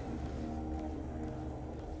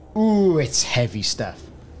 Ooh, it's heavy stuff.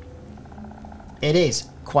 It is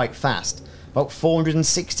quite fast. About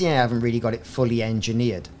 460, I haven't really got it fully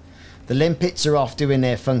engineered. The limpets are off doing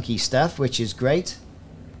their funky stuff, which is great.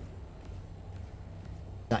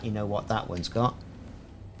 That you know what that one's got.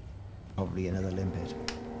 Probably another limpet.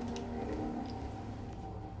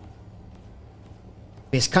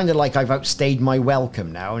 It's kind of like I've outstayed my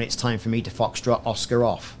welcome now, and it's time for me to Foxtrot Oscar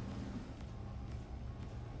off.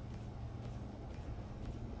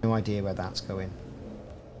 No idea where that's going.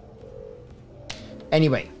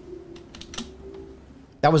 Anyway.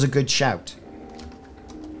 That was a good shout.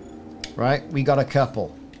 Right, we got a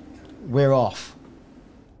couple. We're off.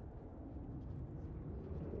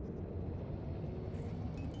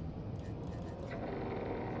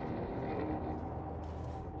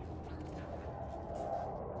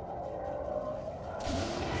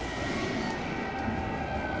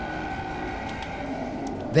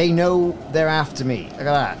 They know they're after me. Look at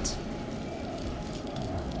that.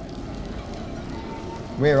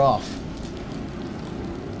 We're off.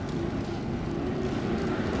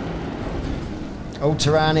 Old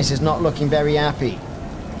Tyrannus is not looking very happy.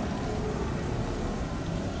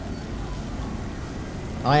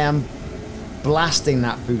 I am blasting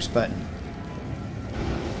that boost button.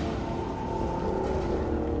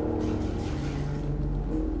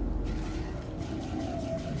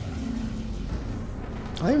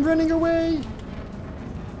 I'm running away.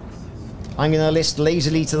 I'm going to list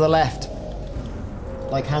lazily to the left,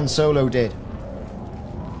 like Han Solo did.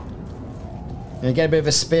 Gonna get a bit of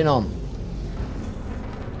a spin on.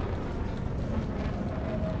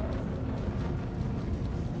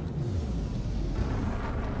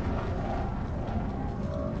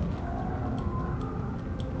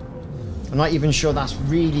 I'm not even sure that's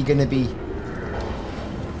really going to be...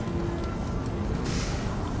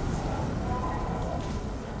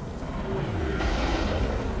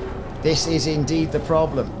 This is indeed the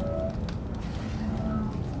problem.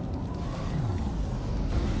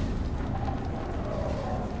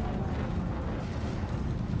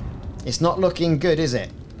 It's not looking good, is it?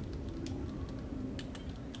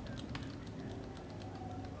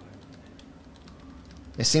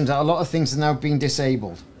 It seems that a lot of things are now being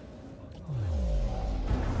disabled.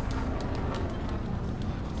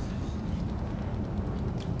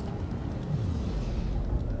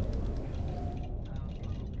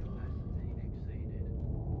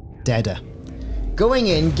 Deader. Going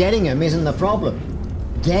in, getting them isn't the problem.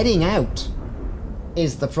 Getting out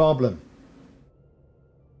is the problem.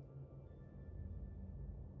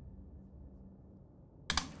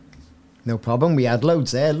 No problem, we had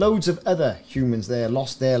loads there. Loads of other humans there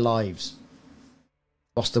lost their lives.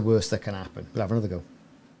 What's the worst that can happen? We'll have another go.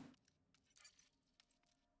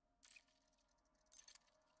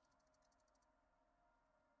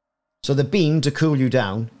 So the beam to cool you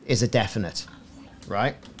down is a definite,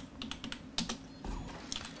 right?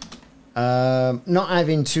 Not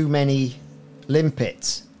having too many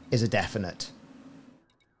limpets is a definite.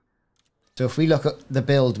 So if we look at the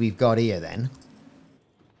build we've got here then,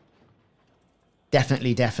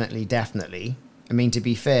 definitely, definitely, definitely. I mean, to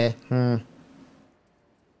be fair,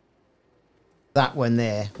 that one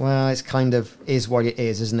there, well, it's kind of is what it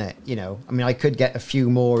is, isn't it? You know, I mean, I could get a few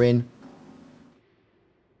more in.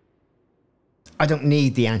 I don't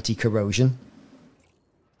need the anti-corrosion.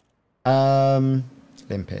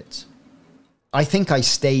 Limpets. I think I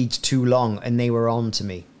stayed too long and they were on to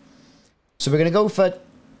me. So we're going to go for,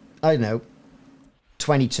 I don't know,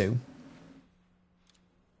 22.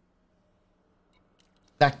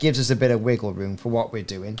 That gives us a bit of wiggle room for what we're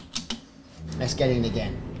doing. Let's get in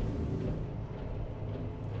again.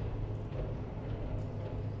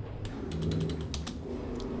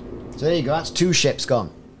 So there you go, that's 2 ships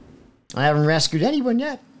gone. I haven't rescued anyone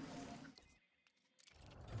yet.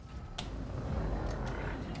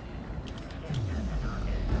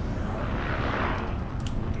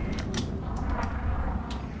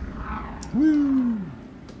 Woo!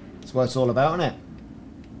 That's what it's all about, isn't it?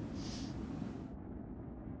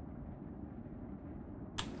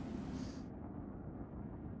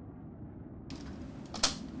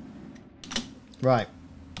 Right.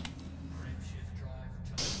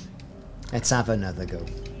 Let's have another go.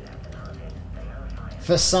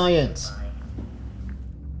 For science.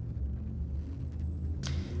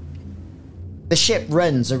 The ship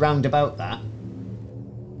runs around about that.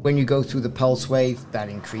 When you go through the pulse wave, that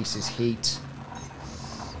increases heat.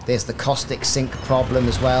 There's the caustic sink problem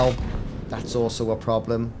as well. That's also a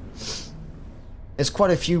problem. There's quite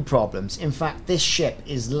a few problems. In fact, this ship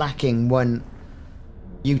is lacking one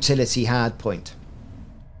utility hard point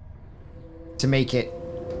to make it,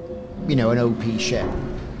 you know, an OP ship.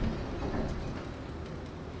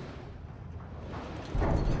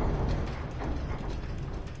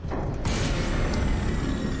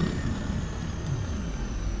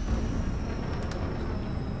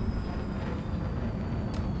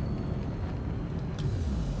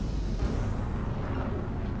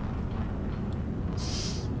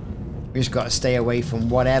 We just got to stay away from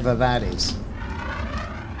whatever that is.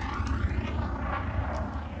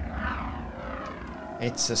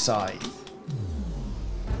 It's a scythe.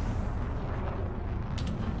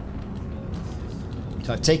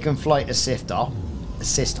 So I've taken flight assist off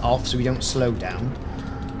so we don't slow down.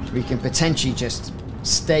 We can potentially just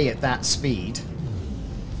stay at that speed.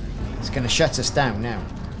 It's going to shut us down now.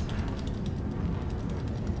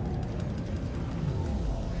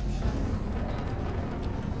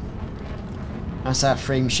 That's our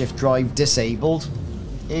frame shift drive disabled.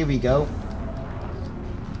 Here we go.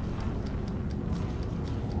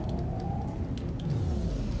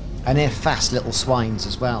 And they're fast little swines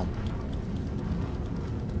as well.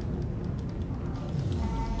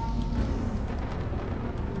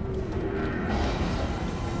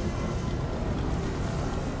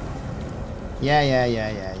 Yeah.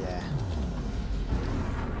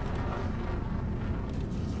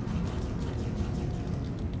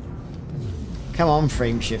 Come on,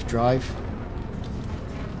 frame shift drive.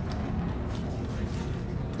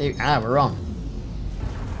 We're on.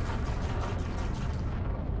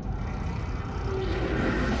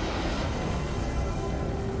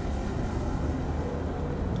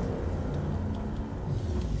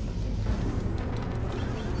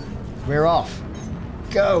 We're off.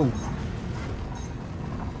 Go.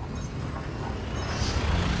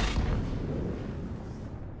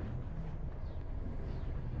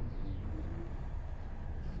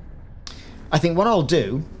 I think what I'll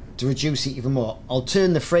do to reduce it even more, I'll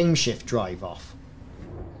turn the frame shift drive off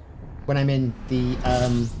when I'm in the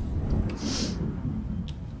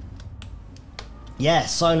yeah,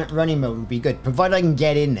 silent running mode would be good, provided I can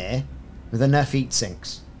get in there with enough heat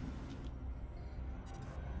sinks.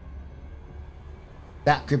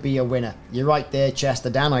 That could be a winner. You're right there, Chester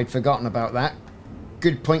Dan. I'd forgotten about that.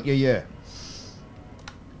 Good point, you.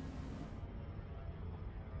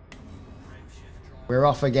 We're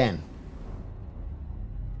off again.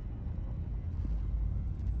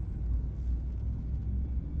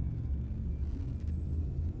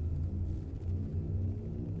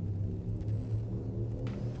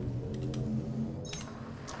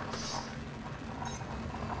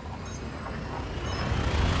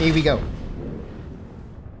 Here we go.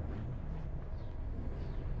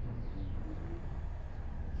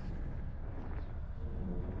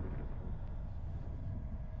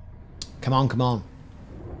 Come on, come on.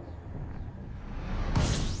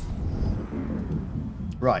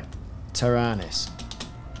 Right, Tyrannus.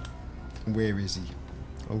 Where is he?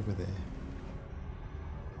 Over there.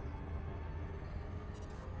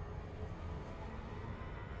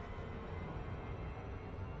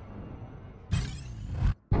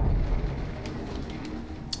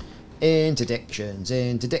 Interdictions,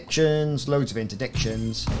 interdictions, loads of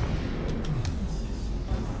interdictions.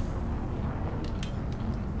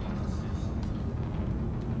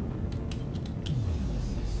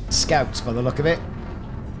 Scouts by the look of it.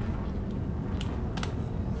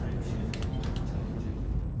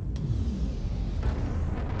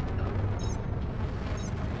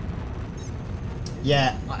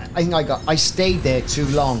 Yeah, I think I stayed there too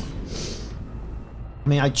long. I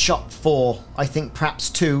mean, I shot 4. I think perhaps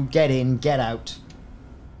 2. Get in, get out.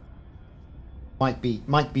 Might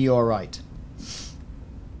be all right.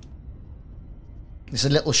 It's a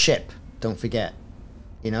little ship. Don't forget.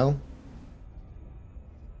 You know.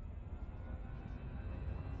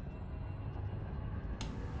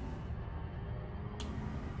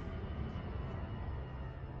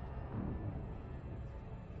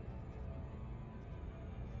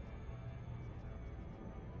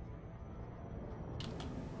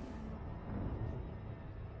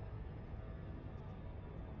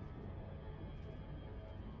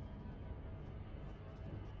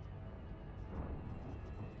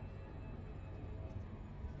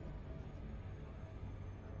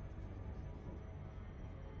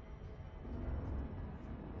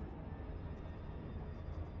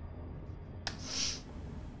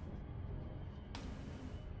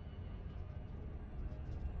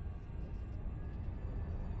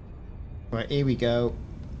 Right, here we go.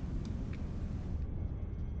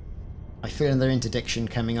 I feel another interdiction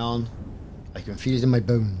coming on. I can feel it in my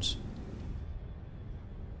bones.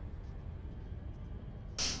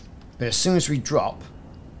 But as soon as we drop,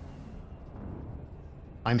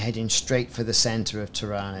 I'm heading straight for the center of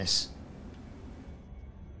Tyrannus.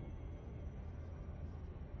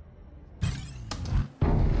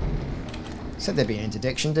 Said there'd be an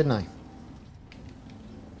interdiction, didn't I?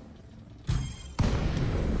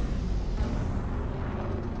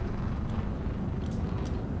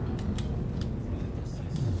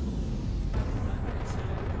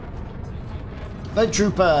 Blood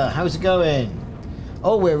Trooper, how's it going?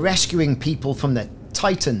 Oh, we're rescuing people from the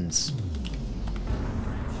Titans.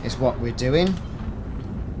 Is what we're doing.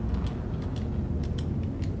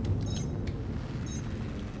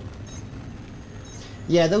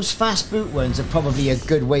 Yeah, those fast boot ones are probably a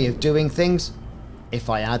good way of doing things, if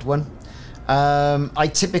I had one.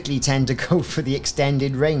 I typically tend to go for the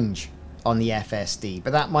extended range on the FSD,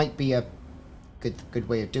 but that might be a good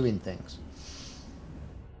way of doing things.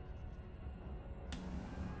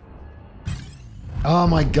 Oh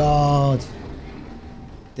my god!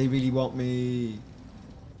 They really want me.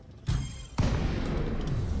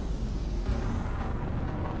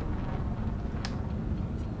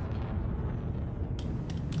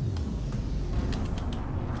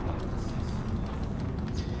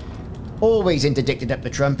 Always interdicted up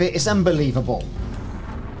the trumpet. It's unbelievable.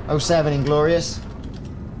 07 Inglorious.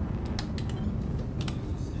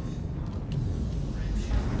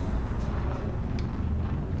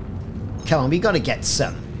 Come on, we gotta get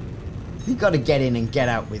some. We gotta get in and get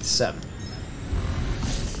out with some.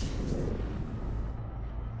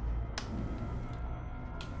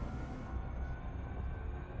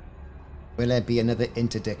 Will there be another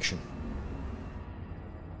interdiction?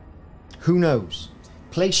 Who knows?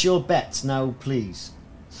 Place your bets now, please.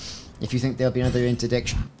 If you think there'll be another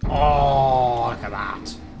interdiction. Oh, look at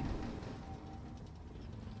that.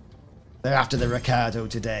 They're after the Ricardo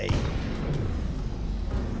today.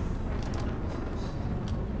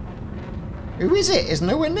 Who is it? There's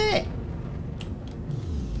no one there.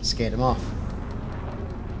 Scared him off.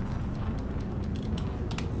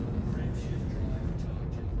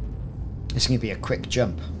 It's going to be a quick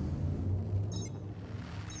jump.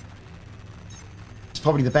 It's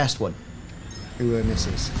probably the best one. Who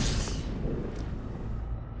misses?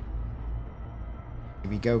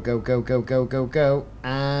 Here we go, go, go, go, go, go, go.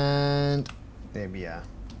 And there we are.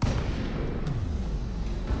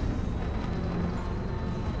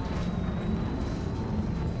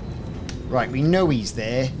 Right, we know he's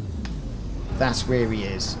there. That's where he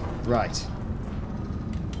is. Right.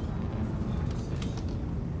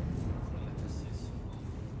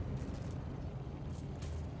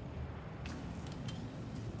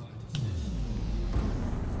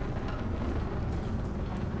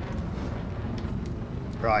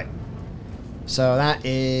 Right. So that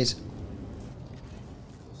is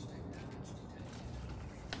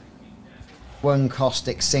one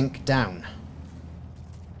caustic sink down.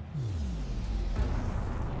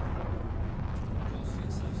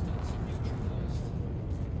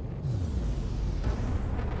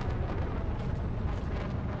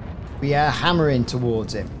 We are hammering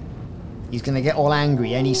towards him. He's going to get all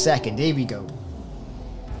angry any second. Here we go.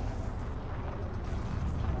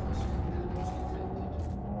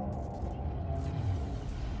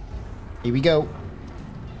 Here we go.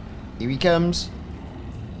 Here he comes.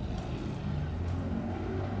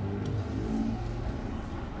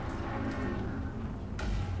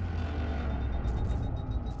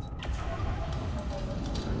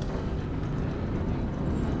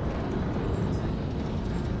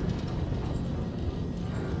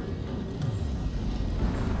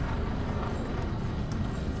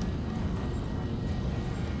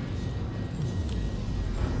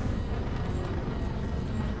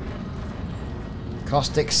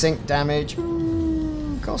 Caustic sink damage.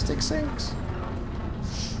 Ooh, caustic sinks.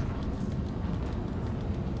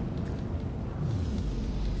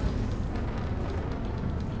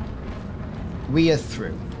 We are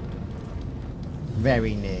through.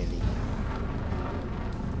 Very nearly.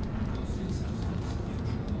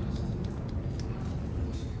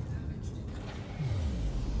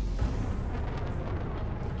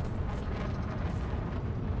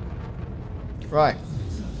 Right.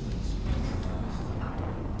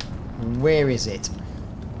 Where is it?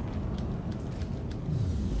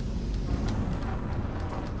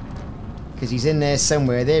 Because he's in there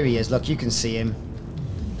somewhere. There he is. Look, you can see him.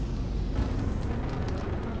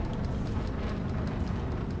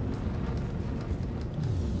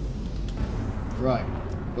 Right.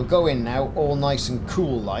 We'll go in now, all nice and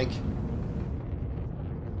cool like.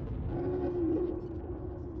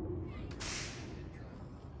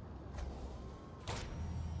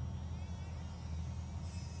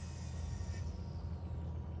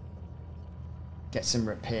 Get some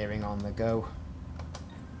repairing on the go.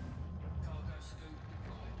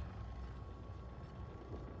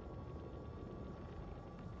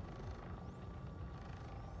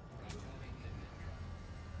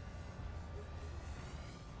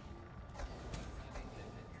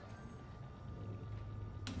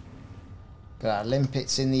 Got our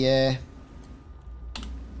limpets in the air.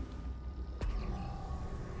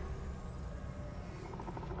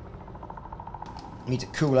 Need to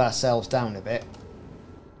cool ourselves down a bit.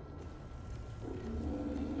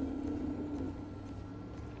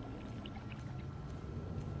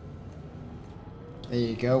 There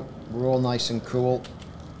you go. We're all nice and cool.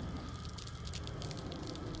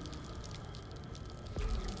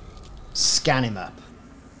 Scan him up.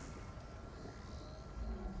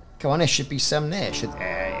 Come on, there should be some there.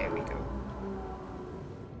 There we go.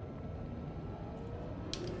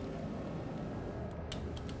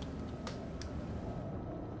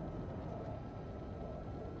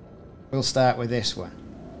 We'll start with this one.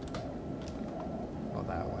 Or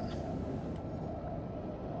that one.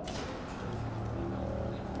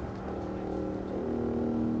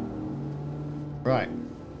 Right.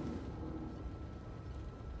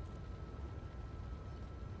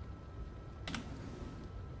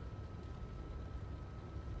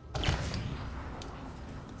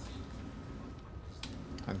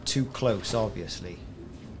 I'm too close, obviously.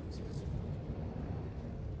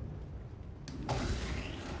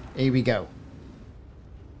 Here we go.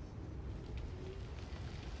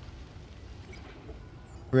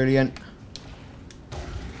 Brilliant.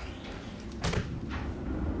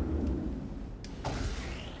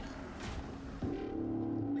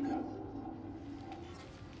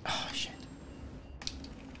 Oh, shit.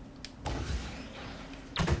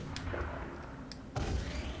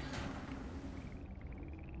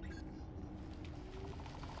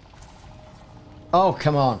 Oh,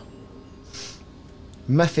 come on.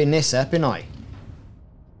 Muffin this up, ain't I?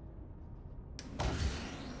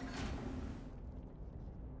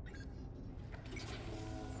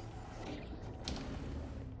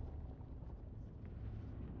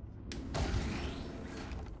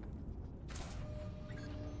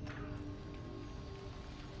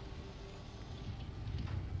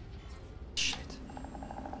 Shit.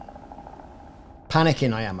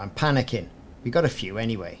 Panicking I am, I'm panicking. We got a few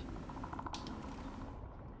anyway.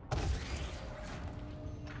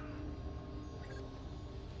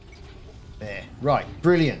 There. Right,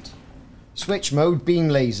 brilliant. Switch mode, beam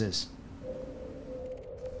lasers.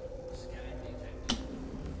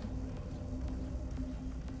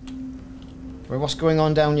 Well, what's going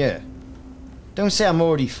on down here? Don't say I'm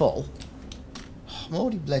already full. Oh, I'm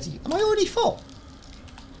already bloody... Am I already full?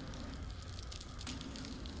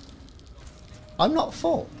 I'm not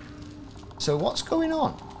full. So what's going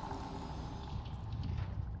on?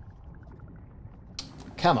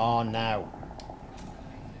 Come on now.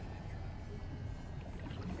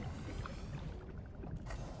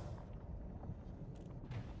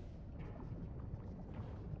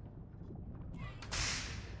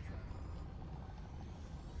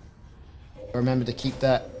 Remember to keep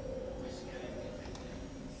that.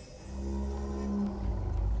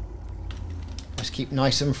 Let's keep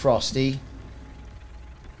nice and frosty.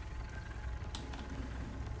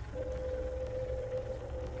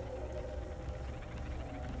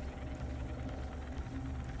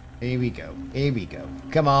 Here we go. Here we go.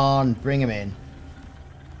 Come on, bring him in.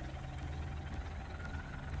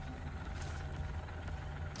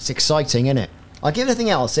 It's exciting, isn't it? Like everything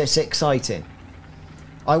else, it's exciting.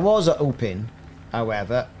 I was hoping,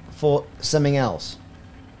 however, for something else.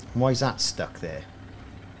 Why is that stuck there?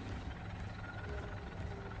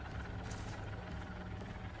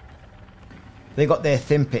 They got their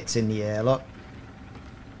thin pits in the air, look.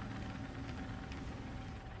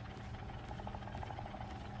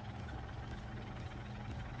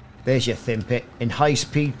 There's your thin pit in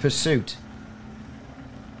high-speed pursuit.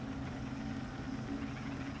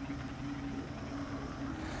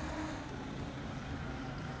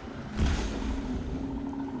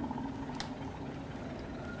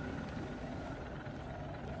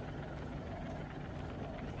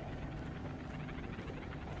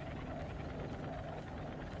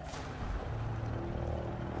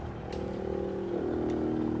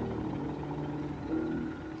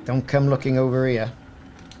 Don't come looking over here.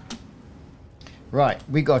 Right,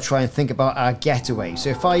 we got to try and think about our getaway. So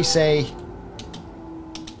if I say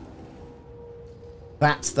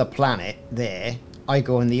that's the planet there, I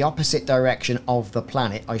go in the opposite direction of the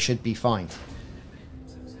planet, I should be fine.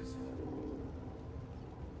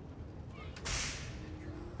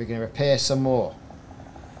 We're going to repair some more.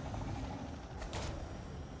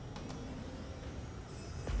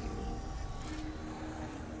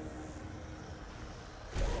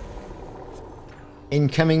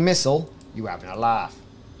 Incoming missile? You having a laugh?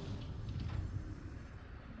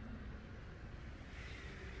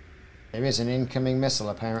 There is an incoming missile,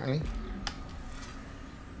 apparently.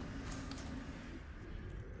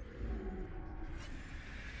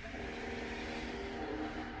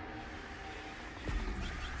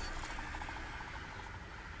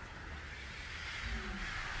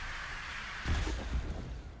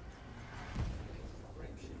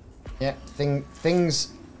 Yep,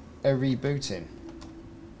 things are rebooting.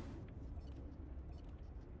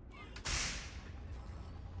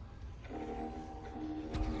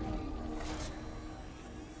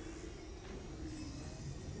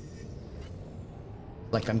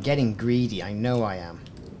 Like I'm getting greedy, I know I am.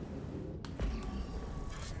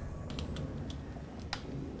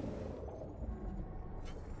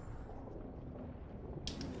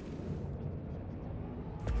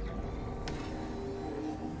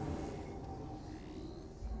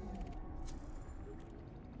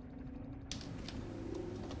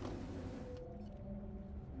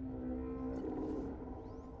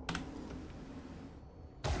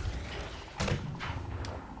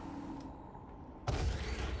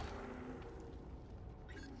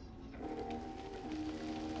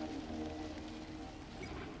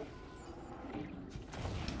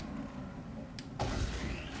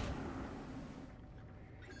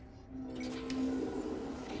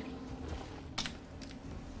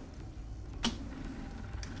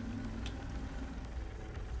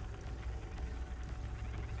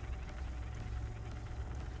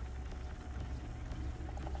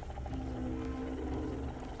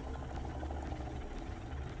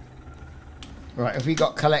 Right, have we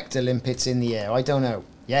got collector limpets in the air? I don't know.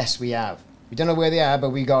 Yes, we have. We don't know where they are, but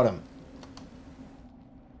we got them.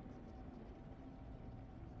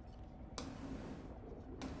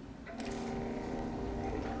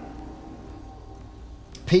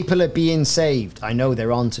 People are being saved. I know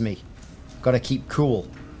they're on to me. Got to keep cool.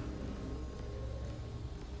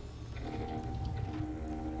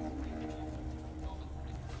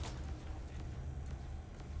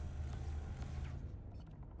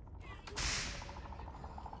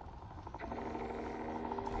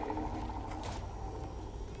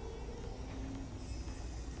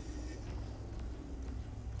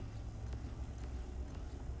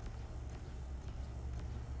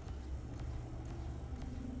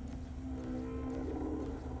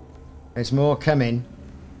 There's more coming.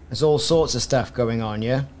 There's all sorts of stuff going on,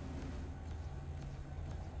 yeah?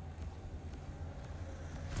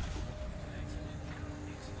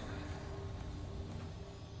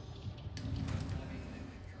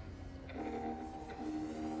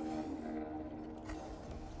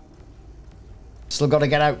 Still got to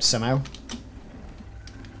get out somehow.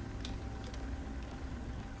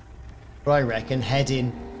 But I reckon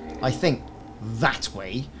heading, I think that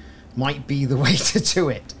way might be the way to do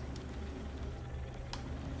it.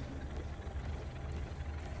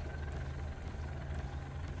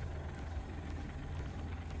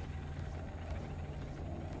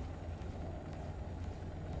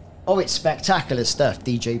 Oh, it's spectacular stuff,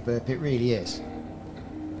 DJ Burp, it really is.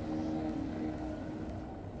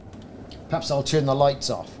 Perhaps I'll turn the lights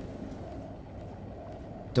off.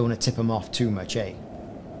 Don't want to tip them off too much, eh?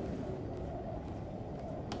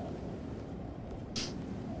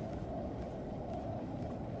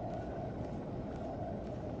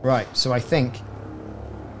 Right, so I think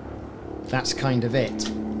that's kind of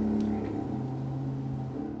it.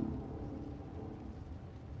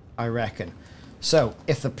 I reckon. So,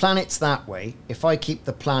 if the planet's that way, if I keep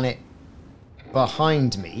the planet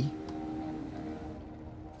behind me,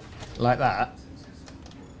 like that,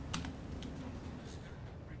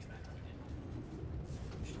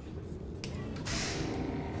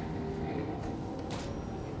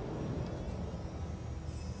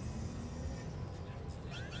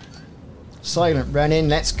 silent run in,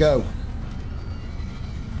 let's go.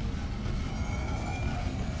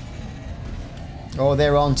 Oh,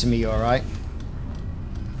 they're on to me, alright.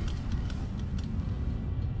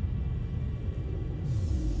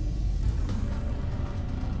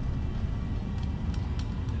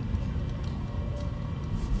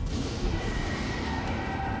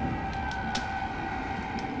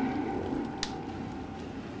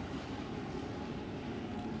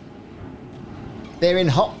 They're in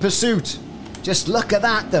hot pursuit. Just look at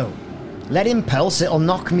that, though. Let him pulse, it'll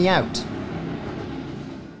knock me out.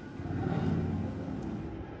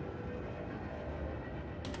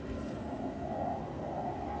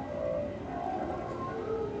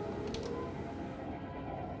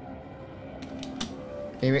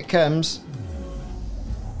 Here it comes.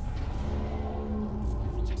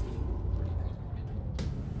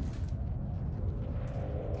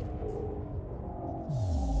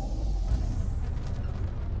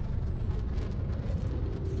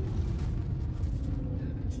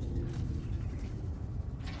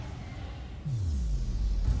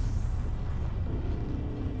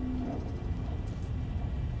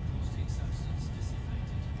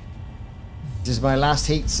 This is my last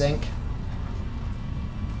heat sink.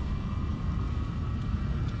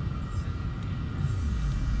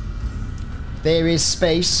 There is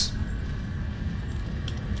space.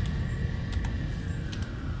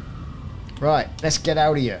 Right, let's get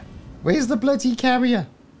out of here. Where's the bloody carrier?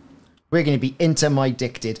 We're going to be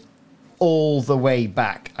interdicted all the way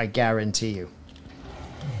back, I guarantee you.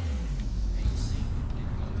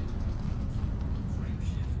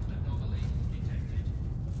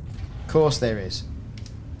 Of course there is.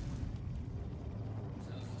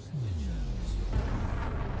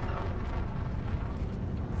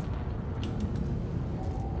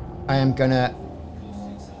 I am gonna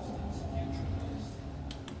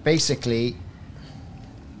basically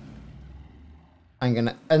I'm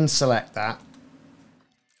gonna unselect that.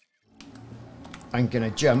 I'm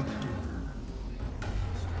gonna jump.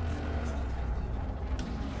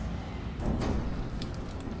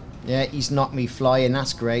 Yeah, he's knocked me flying,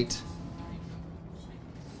 that's great.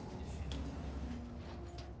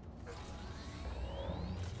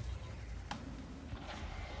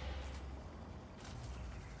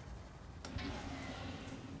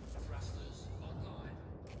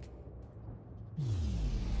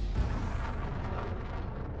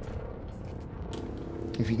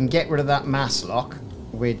 If you can get rid of that mass lock,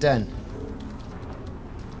 we're done.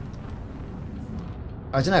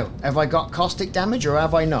 I don't know, have I got caustic damage or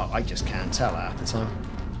have I not? I just can't tell half the time.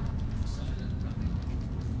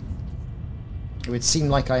 It would seem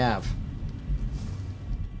like I have.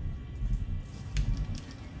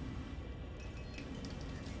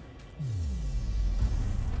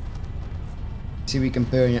 See if we can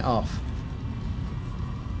burn it off.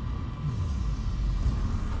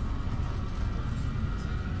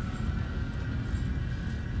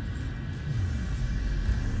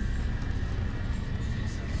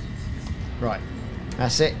 Right,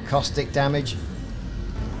 that's it, caustic damage.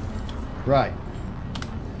 Right.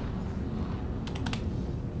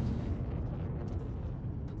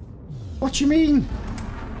 What you mean?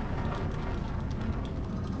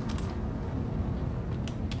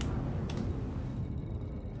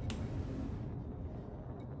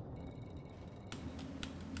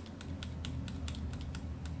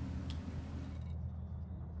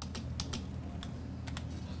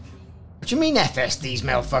 What do you mean FSD's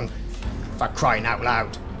malfunction? For crying out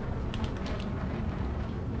loud.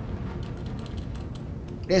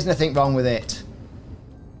 There's nothing wrong with it.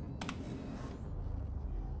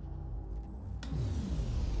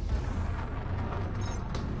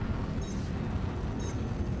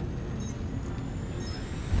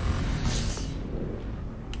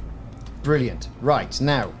 Brilliant. Right,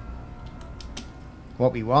 now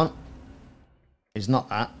what we want is not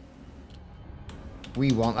that.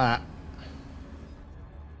 We want that.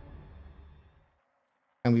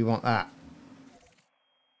 And we want that.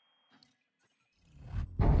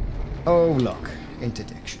 Oh, look.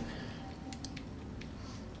 Interdiction.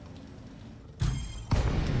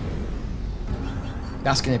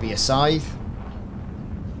 That's going to be a scythe.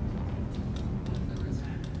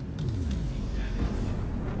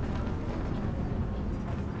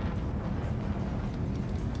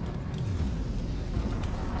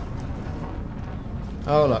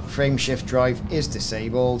 Oh look, frame shift drive is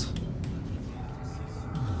disabled.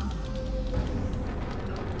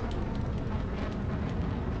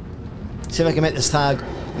 See if I can make this Tharg...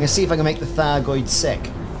 I'm going to see if I can make the Thargoid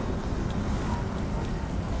sick.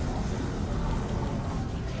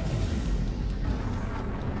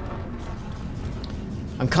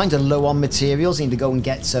 I'm kind of low on materials. I need to go and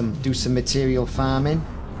get some... do some material farming.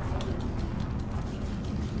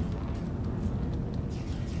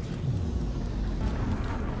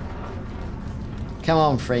 Come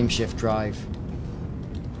on, frame shift drive.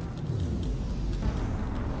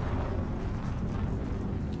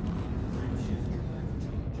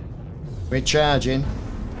 We're charging.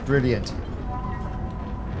 Brilliant.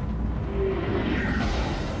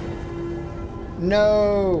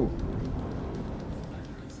 No!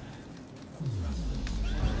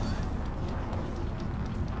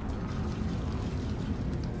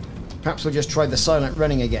 Perhaps we'll just try the silent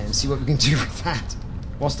running again and see what we can do with that.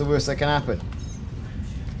 What's the worst that can happen?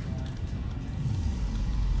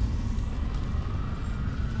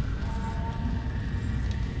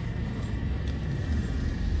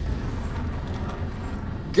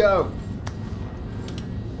 Go!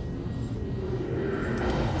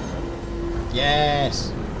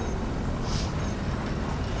 Yes!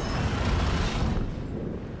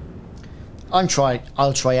 I'll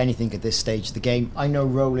try anything at this stage of the game. I know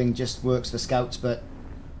rolling just works for scouts, but...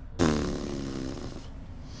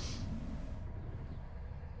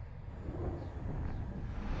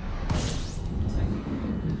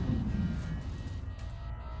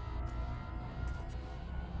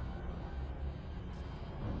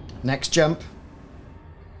 Next jump.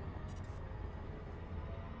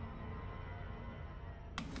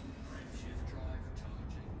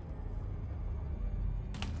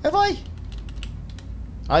 Have I?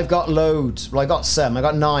 I've got loads. Well, I got some. I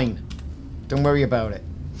got 9. Don't worry about it.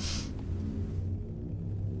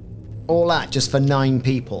 All that just for 9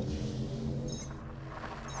 people.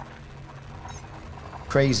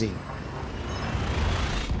 Crazy.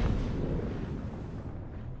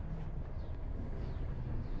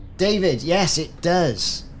 David, yes, it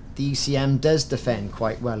does. The ECM does defend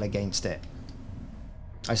quite well against it.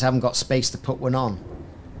 I just haven't got space to put one on.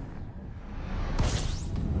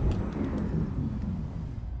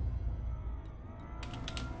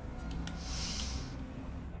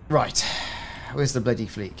 Right. Where's the bloody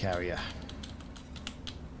fleet carrier?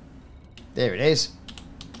 There it is.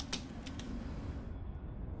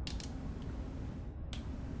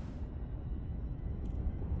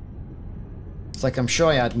 It's like I'm sure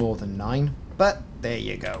I had more than 9, but there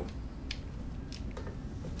you go.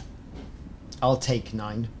 I'll take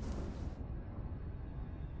 9.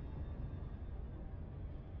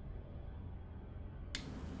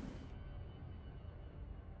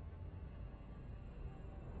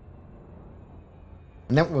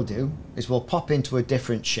 And then what we'll do is we'll pop into a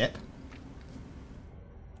different ship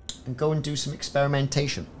and go and do some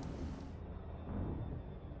experimentation.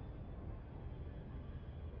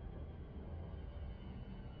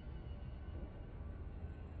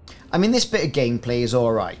 I mean, this bit of gameplay is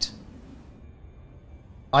alright.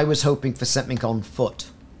 I was hoping for something on foot.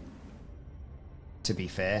 To be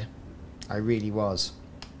fair. I really was.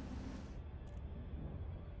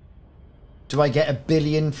 Do I get 1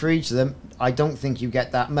 billion for each of them? I don't think you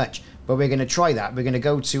get that much. But we're going to try that. We're going to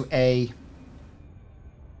go to a...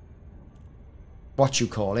 what you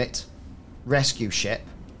call it? Rescue ship.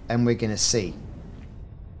 And we're going to see.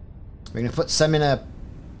 We're going to put some in a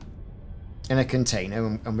container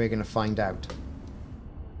and we're going to find out.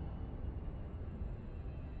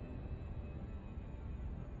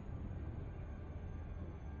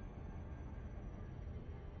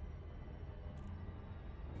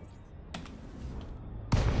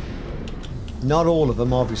 Not all of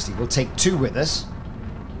them, obviously. We'll take 2 with us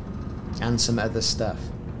and some other stuff.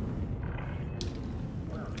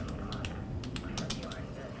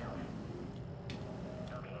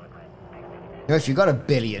 Now, if you got 1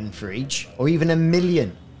 billion for each, or even 1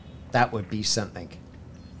 million, that would be something.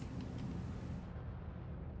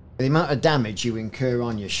 The amount of damage you incur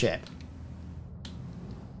on your ship.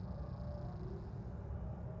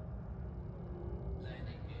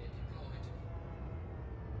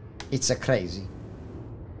 It's a crazy.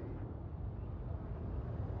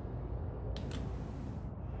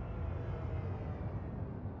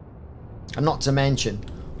 And not to mention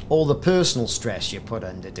all the personal stress you put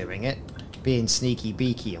under doing it. Being sneaky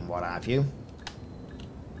beaky and what have you.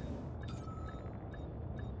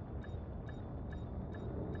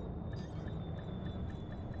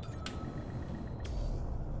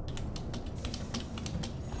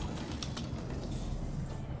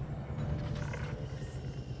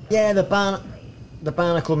 Yeah, the barn. the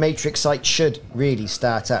barnacle matrix site should really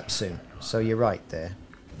start up soon. So you're right there.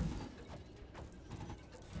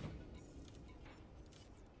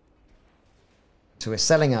 So we're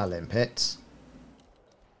selling our limpets.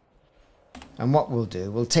 And what we'll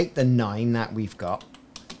do, we'll take the 9 that we've got.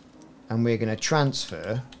 And we're going to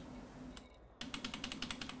transfer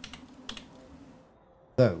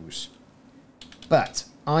those. But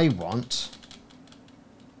I want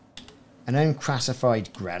an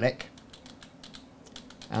unclassified grelic.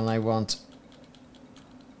 And I want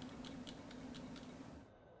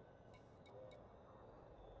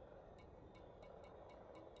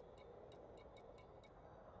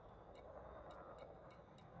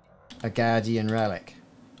a guardian relic.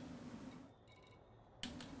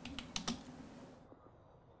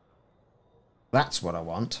 That's what I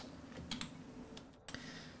want.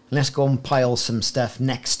 Let's go and pile some stuff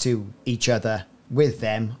next to each other with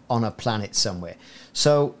them on a planet somewhere.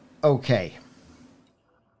 So, okay.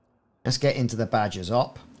 Let's get into the badgers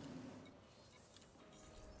op.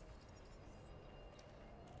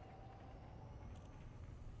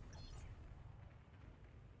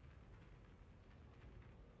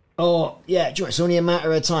 Oh, yeah, it's only a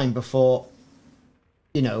matter of time before,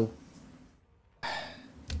 you know,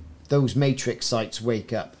 those matrix sites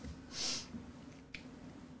wake up.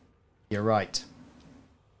 You're right.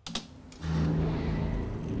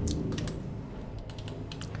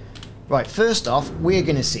 Right, first off, we're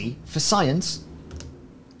going to see, for science,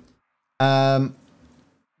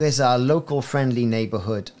 there's our local friendly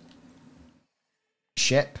neighborhood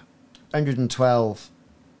ship, 112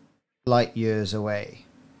 light years away.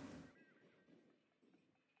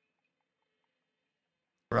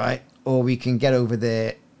 Right, or we can get over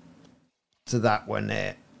there to that one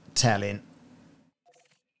there, telling,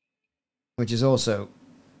 which is also,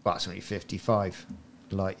 well, it's only 55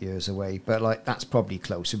 light years away, but like that's probably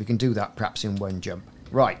close, so we can do that perhaps in one jump.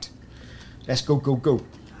 Right, let's go.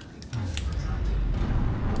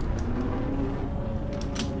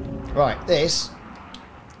 Right, this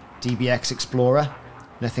DBX Explorer,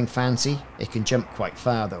 nothing fancy. It can jump quite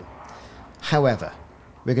far though. However,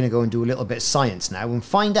 we're going to go and do a little bit of science now and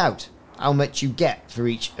find out how much you get for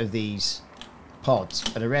each of these pods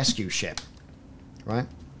at a rescue ship. Right,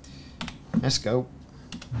 let's go.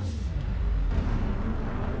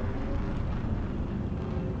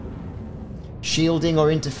 Shielding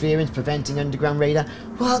or interference preventing underground radar.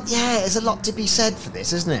 Well, yeah, there's a lot to be said for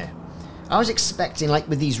this, isn't there? I was expecting, like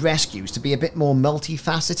with these rescues, to be a bit more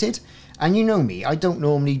multifaceted. And you know me, I don't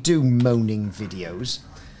normally do moaning videos.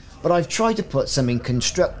 But I've tried to put something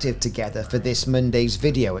constructive together for this Monday's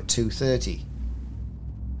video at 2:30.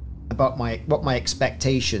 About what my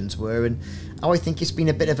expectations were and how I think it's been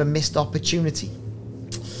a bit of a missed opportunity.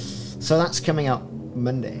 So that's coming out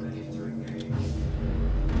Monday.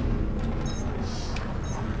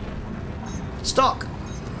 Stock!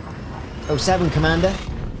 07, Commander.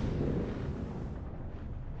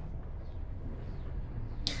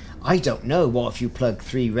 I don't know. What if you plug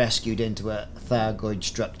 3 rescued into a Thargoid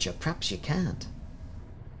structure? Perhaps you can't.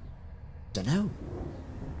 Don't know.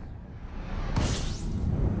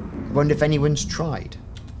 I wonder if anyone's tried.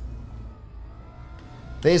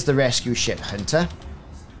 There's the rescue ship Hunter.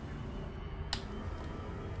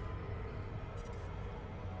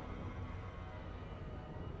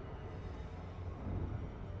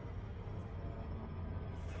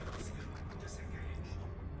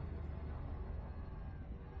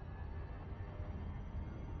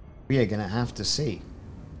 We are going to have to see.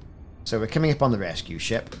 So we're coming up on the rescue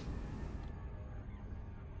ship.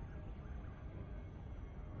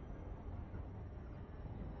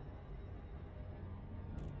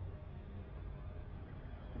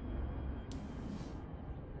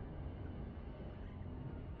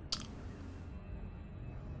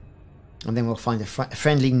 And then we'll find a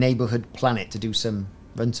friendly neighborhood planet to do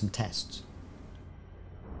run some tests.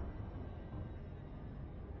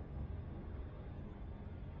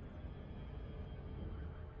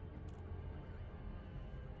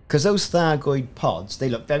 Because those Thargoid pods, they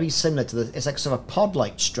look very similar to it's like sort of a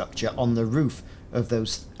pod-like structure on the roof of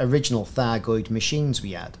those original Thargoid machines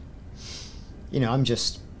we had. You know, I'm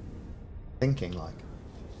just thinking like.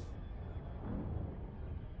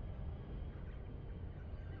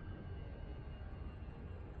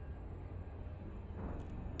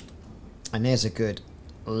 And there's a good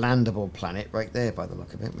landable planet right there by the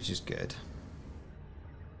look of it, which is good.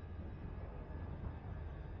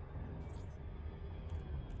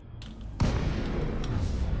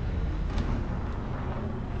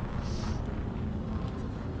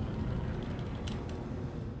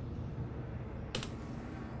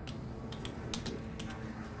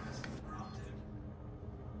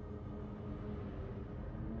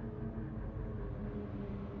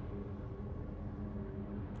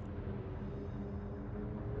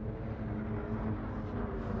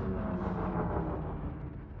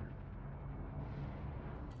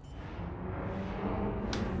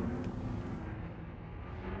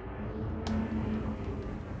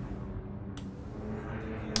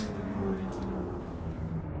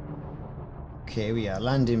 Okay, we are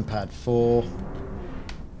landing pad 4.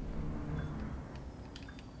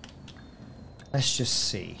 Let's just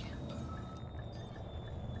see.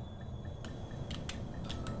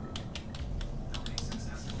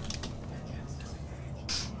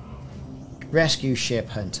 Rescue ship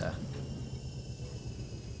hunter.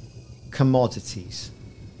 Commodities.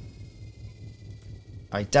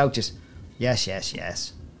 I doubt it. Yes, yes,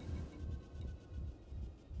 yes.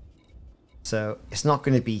 So it's not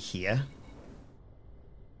going to be here.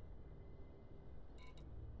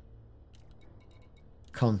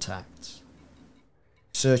 Contacts.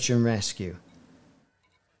 Search and rescue.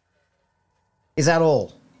 Is that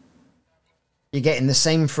all? You're getting the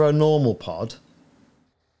same for a normal pod.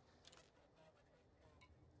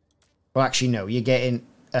 Well, actually, no. You're getting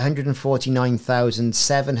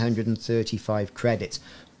 149,735 credits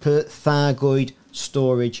per Thargoid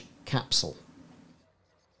storage capsule.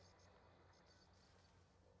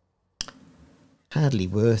 Hardly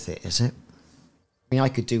worth it, is it? I mean, I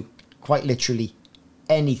could do quite literally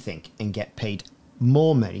anything and get paid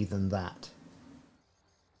more money than that.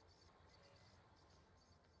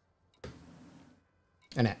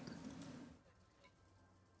 Innit?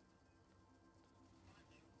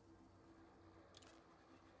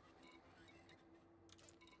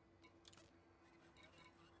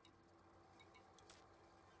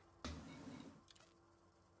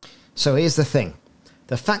 So here's the thing.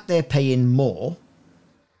 The fact they're paying more,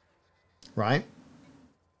 right,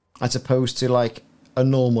 as opposed to like a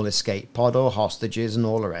normal escape pod or hostages and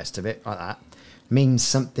all the rest of it like that, means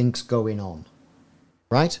something's going on,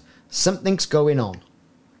 right? Something's going on.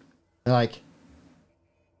 Like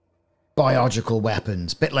biological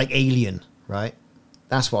weapons, bit like Alien, right?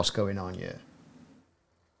 That's what's going on here.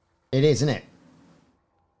 It is, isn't it?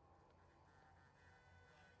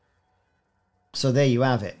 So there you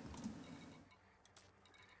have it.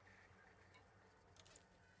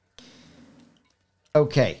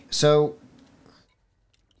 Okay, so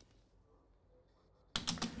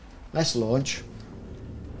let's launch.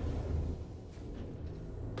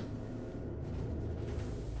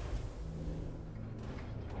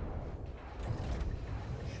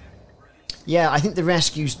 Yeah, I think the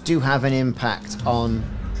rescues do have an impact on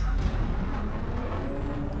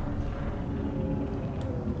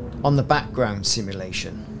the background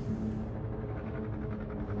simulation.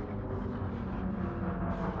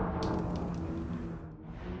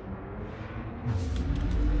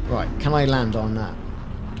 Right, can I land on that?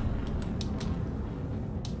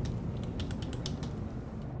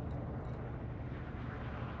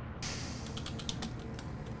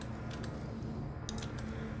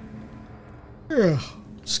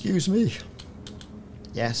 Excuse me.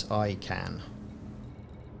 Yes, I can.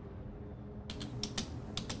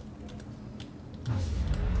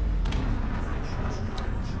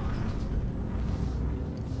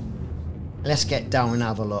 Let's get down and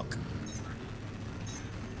have a look.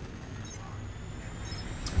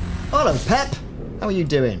 Hello, Pep. How are you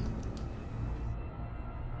doing?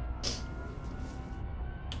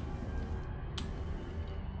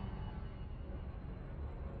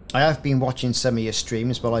 I have been watching some of your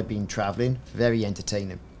streams while I've been travelling. Very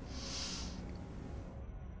entertaining.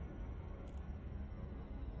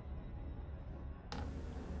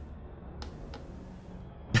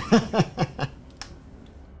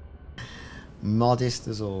 Modest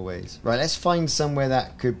as always. Right, let's find somewhere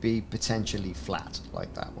that could be potentially flat,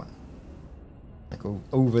 like that one. Like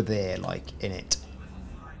over there, like in it.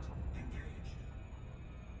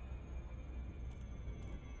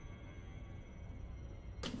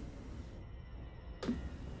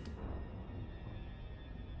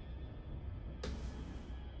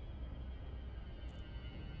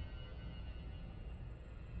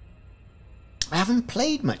 I haven't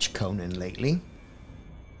played much Conan lately.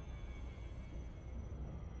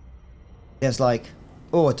 There's like,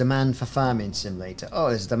 oh, a demand for Farming Simulator. Oh,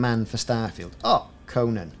 there's a demand for Starfield. Oh,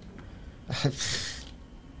 Conan.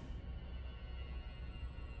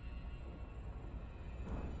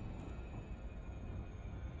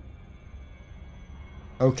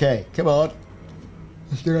 Okay, come on.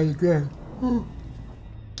 Let's get on the ground.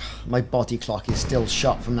 My body clock is still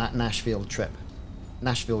shot from that Nashville trip.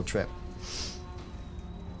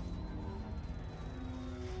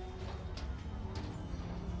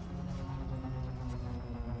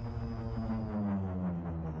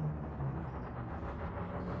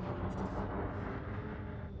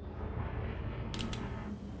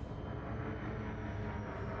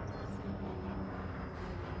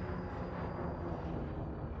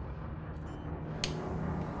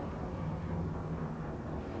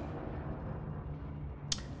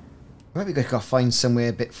 Well, we've got to find somewhere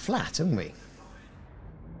a bit flat, haven't we?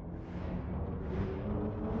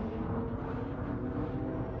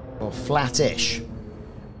 or flattish.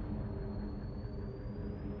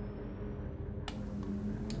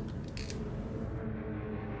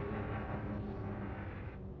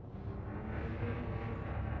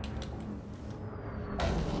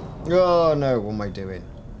 Oh no, what am I doing?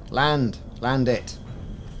 Land it.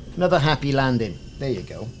 Another happy landing. There you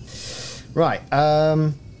go. Right,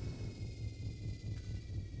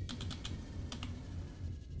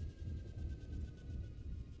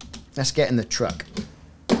 let's get in the truck.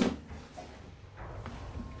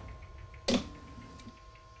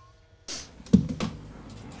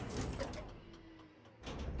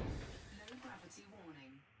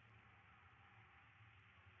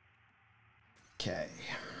 Okay.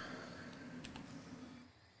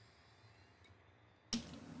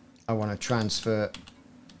 I want to transfer.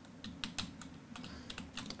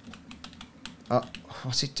 Oh,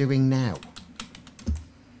 what's it doing now?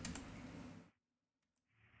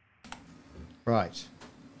 Right.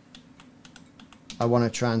 I want to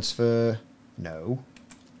transfer. No.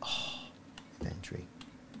 Oh, entry.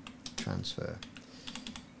 Transfer.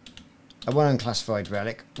 A 1 unclassified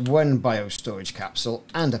relic, 1 biostorage capsule,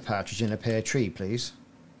 and a partridge in a pear tree, please.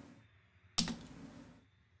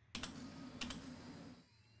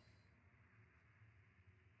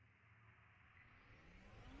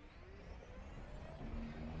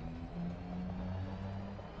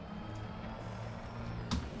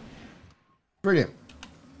 Brilliant.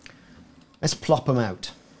 Let's plop them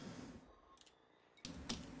out.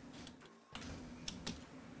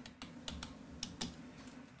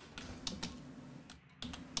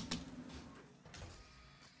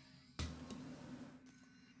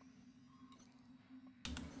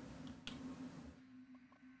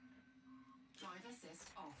 Drive assist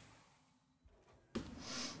off.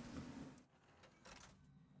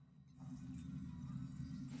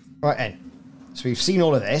 Right then. So we've seen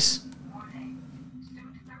all of this.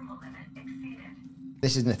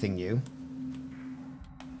 This is nothing new.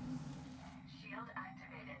 Shield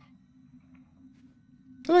activated.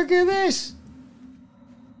 Look at this.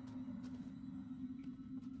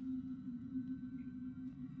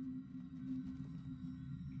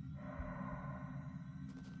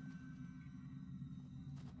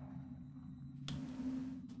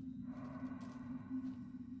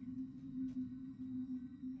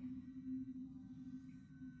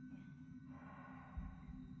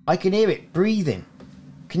 I can hear it breathing.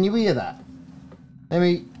 Can you hear that? Let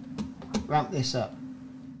me ramp this up.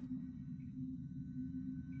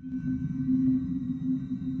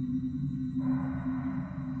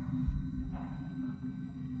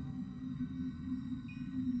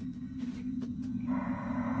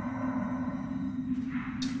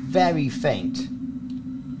 Very faint.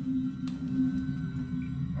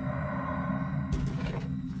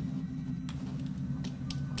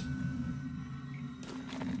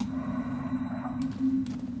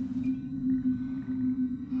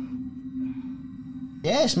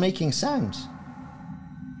 Yeah, it's making sounds.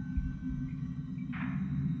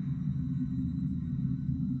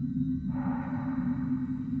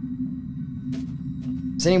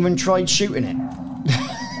 Has anyone tried shooting it?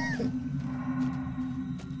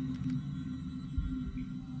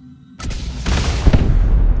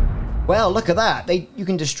 Well, look at that. You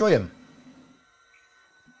can destroy them.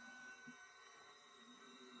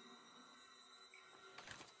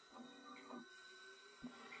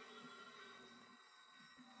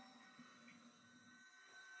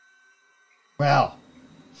 Well,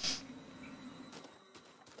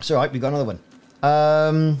 it's all right. We got another one.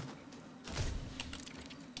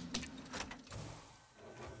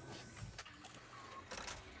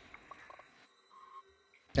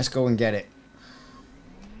 Let's go and get it.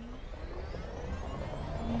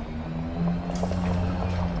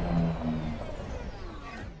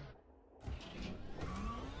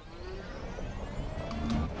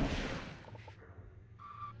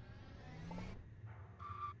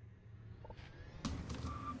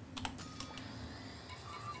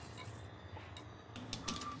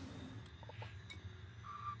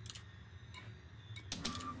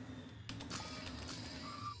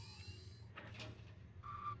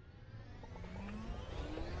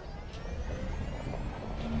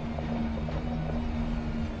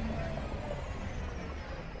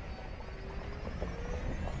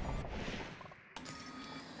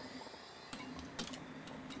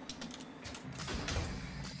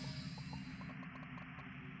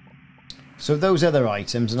 So those other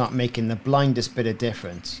items are not making the blindest bit of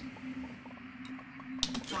difference.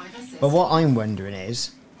 But what I'm wondering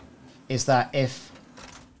is that if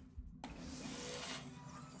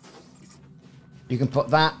you can put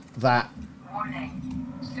that,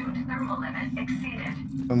 Warning. Suit thermal limit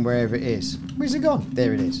exceeded. and wherever it is. Where's it gone?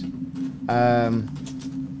 There it is.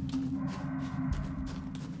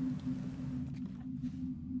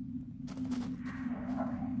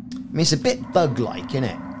 I mean, it's a bit bug-like, isn't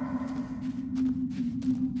it?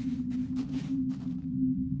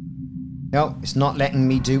 No, it's not letting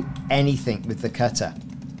me do anything with the cutter.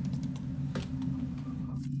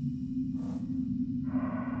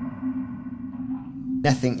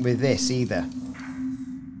 Nothing with this either.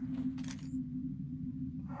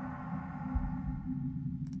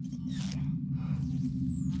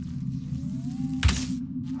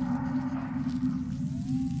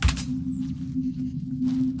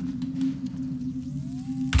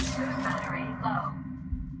 Battery low.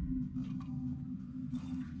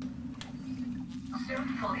 Suit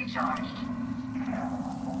fully charged.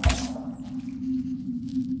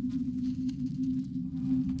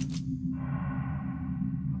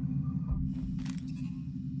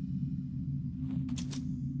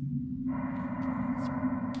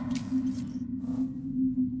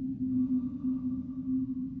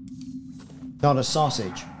 Not a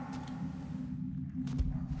sausage.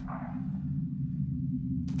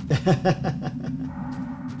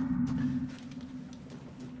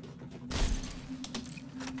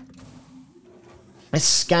 Let's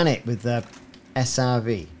scan it with the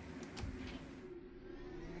SRV.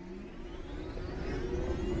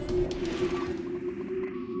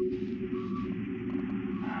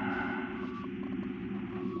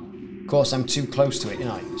 Of course, I'm too close to it, you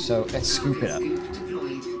know, so let's scoop it up.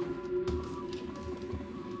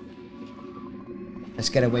 Let's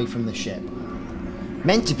get away from the ship.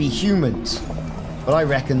 Meant to be humans, but I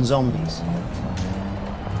reckon zombies.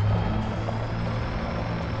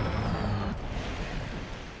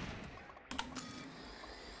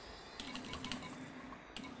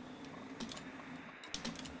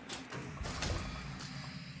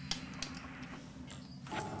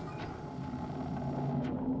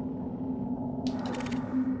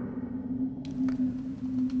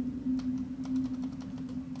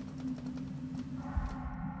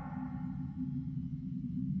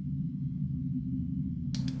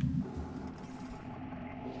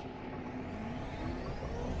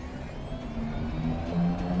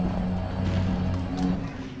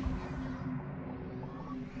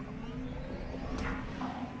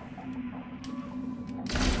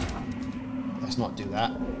 Let's not do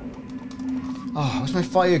that. Oh, where's my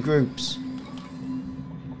fire groups?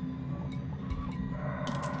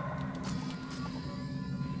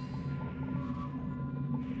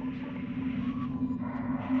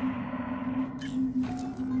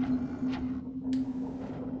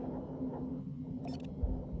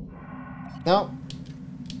 No.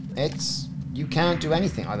 You can't do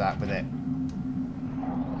anything like that with it.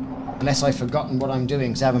 Unless I've forgotten what I'm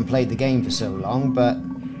doing because I haven't played the game for so long, but...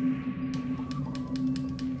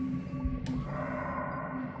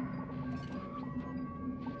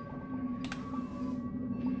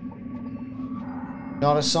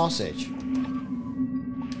 Not a sausage.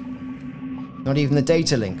 Not even the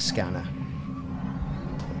data link scanner.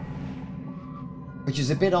 Which is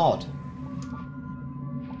a bit odd.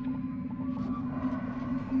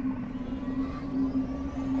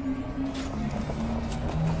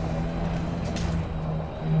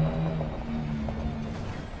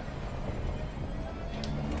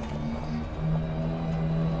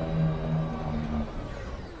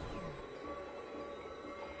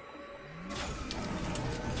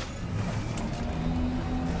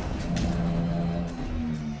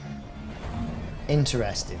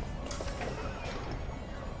 Interesting.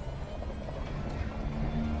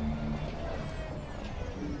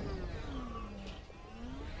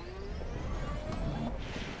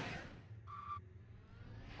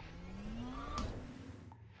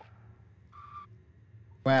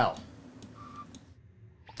 Well,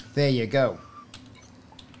 there you go.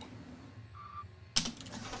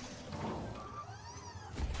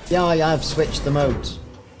 Yeah, I have switched the modes.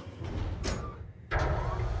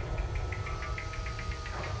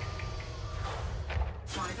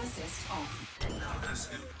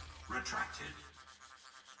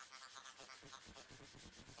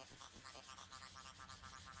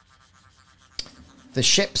 The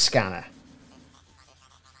ship scanner.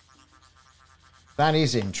 That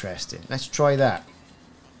is interesting. Let's try that.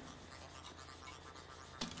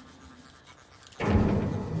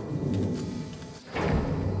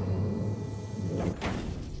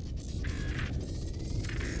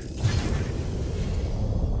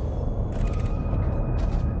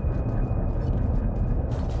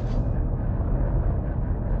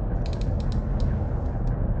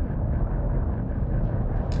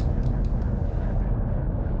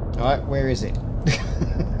 Alright, where is it?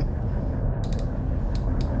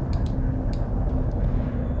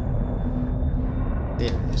 There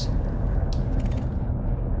it is.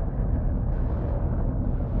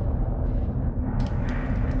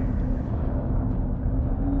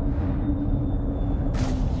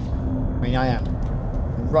 I mean, I am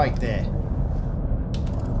right there.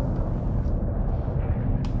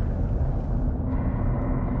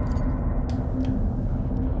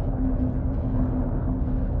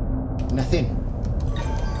 Nothing.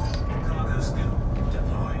 Cargo skill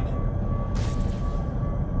deployed.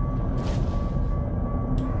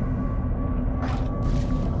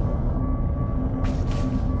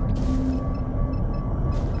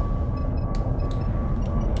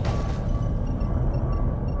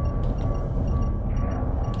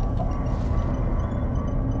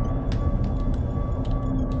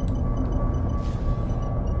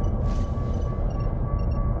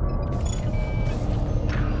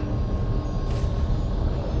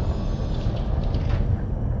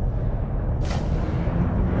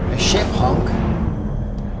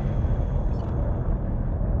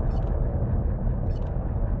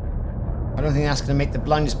 I don't think that's going to make the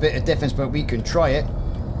blindest bit of difference, but we can try it.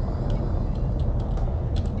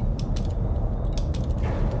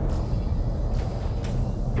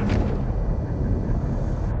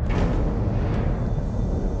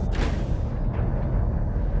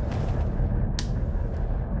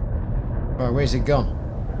 Oh, where's it gone?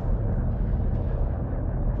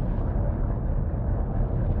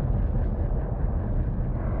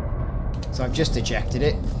 So I've just ejected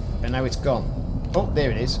it, and now it's gone. Oh, there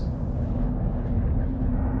it is.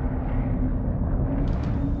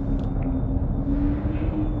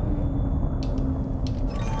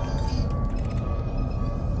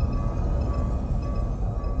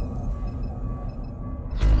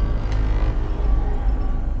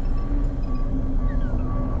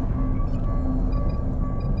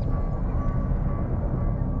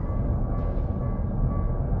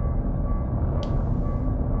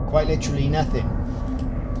 Quite literally nothing.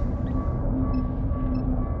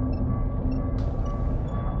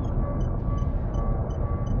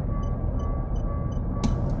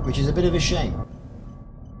 Which is a bit of a shame.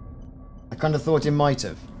 I kind of thought it might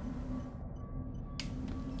have.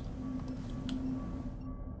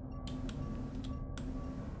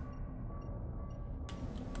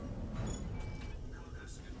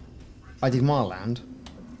 I did my land.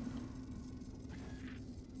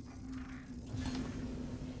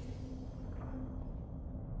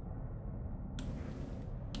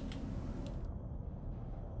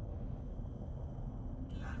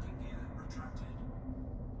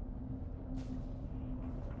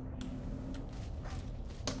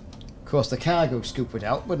 Of course, the cargo scoop would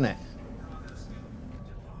help, wouldn't it?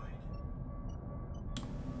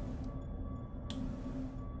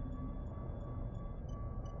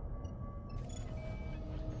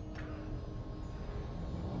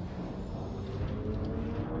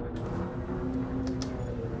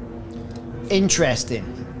 Interesting.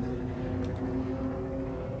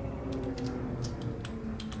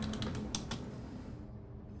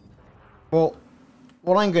 Well,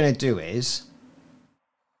 what I'm going to do is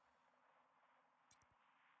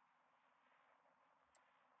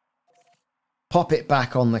pop it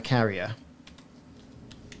back on the carrier.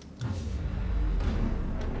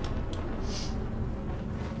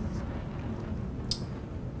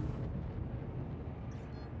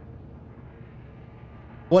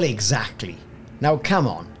 Well, exactly. Now, come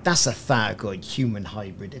on. That's a Thargoid human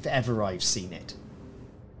hybrid, if ever I've seen it.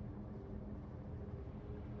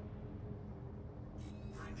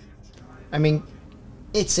 I mean,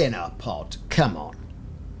 it's in a pod. Come on.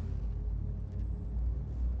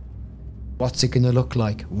 What's it gonna look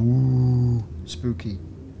like? Ooh, spooky.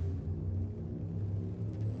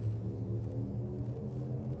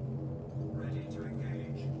 Ready to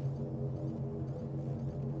engage.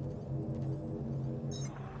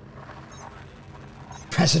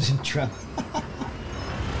 President Trump.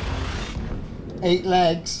 8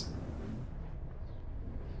 legs.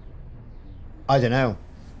 I don't know.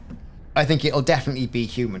 I think it'll definitely be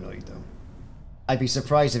humanoid, though. I'd be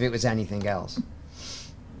surprised if it was anything else.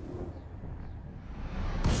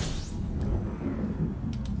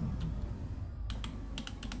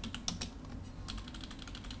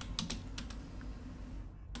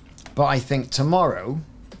 But I think tomorrow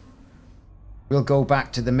we'll go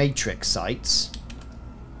back to the Matrix sites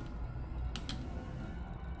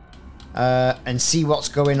and see what's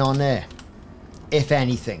going on there, if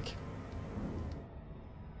anything.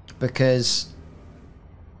 Because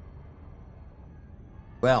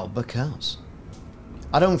I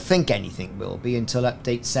don't think anything will be until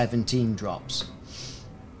update 17 drops.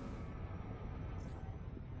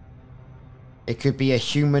 It could be a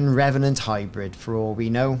human revenant hybrid for all we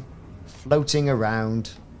know. floating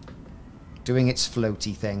around, doing its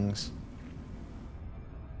floaty things.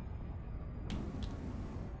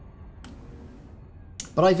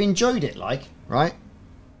 But I've enjoyed it, like, right?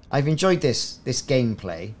 I've enjoyed this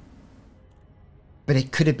gameplay, but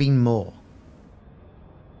it could have been more.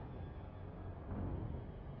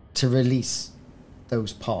 To release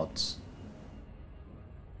those pods.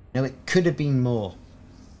 No, it could have been more.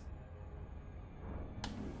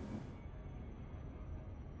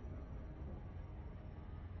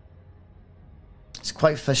 It's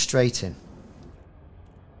quite frustrating.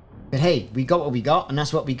 But hey, we got what we got, and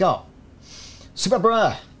that's what we got. Super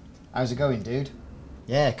bruh! How's it going, dude?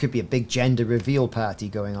 Yeah, it could be a big gender reveal party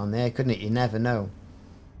going on there, couldn't it? You never know.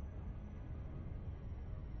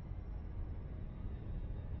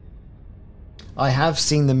 I have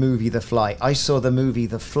seen the movie The Fly. I saw the movie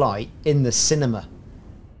The Fly in the cinema.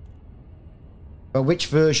 But which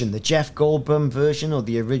version? The Jeff Goldblum version or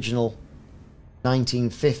the original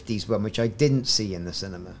 1950s one, which I didn't see in the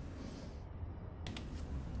cinema?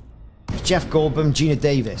 Jeff Goldblum, Gina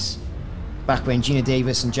Davis. Back when Gina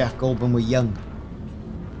Davis and Jeff Goldblum were young.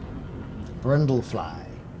 Brundlefly.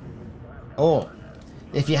 Oh,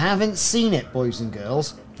 if you haven't seen it, boys and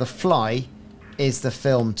girls, The Fly is the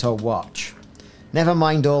film to watch. Never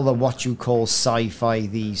mind all the what you call sci-fi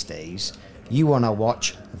these days. You want to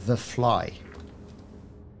watch The Fly.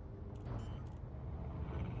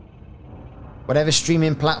 Whatever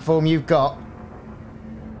streaming platform you've got,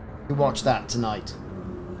 you watch that tonight.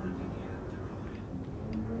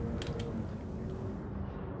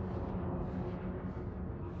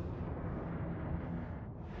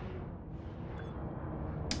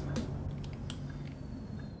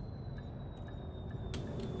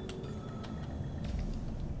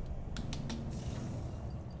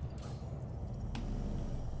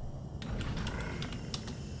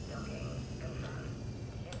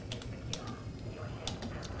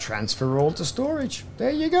 Transfer all to storage.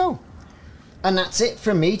 There you go. And that's it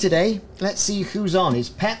from me today. Let's see who's on. Is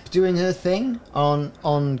Pep doing her thing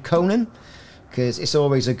on Conan? Because it's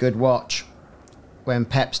always a good watch when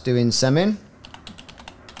Pep's doing something.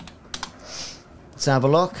 Let's have a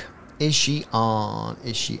look. Is she on?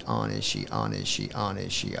 Is she on? Is she on? Is she on?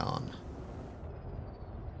 Is she on?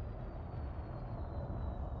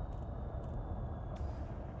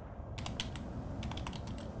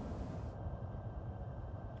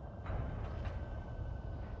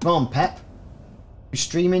 Come on, Pep. You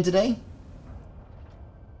streaming today?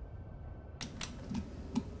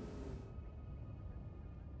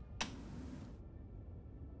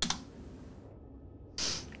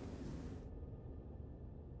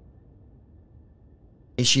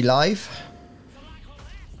 Is she live?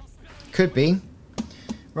 Could be.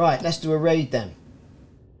 Right, let's do a raid then.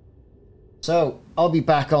 So, I'll be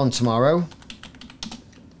back on tomorrow.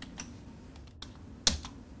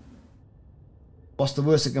 What's the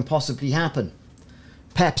worst that can possibly happen?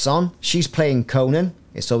 Pep's on. She's playing Conan.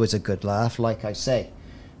 It's always a good laugh, like I say.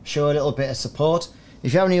 Show a little bit of support.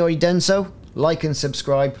 If you haven't already done so, like and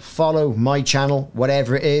subscribe. Follow my channel,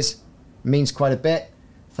 whatever it is. It means quite a bit.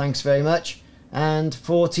 Thanks very much. And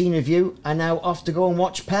 14 of you are now off to go and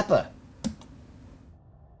watch Pepper.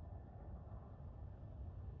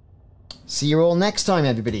 See you all next time,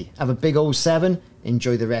 everybody. Have a big old 7.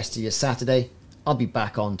 Enjoy the rest of your Saturday. I'll be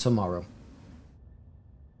back on tomorrow.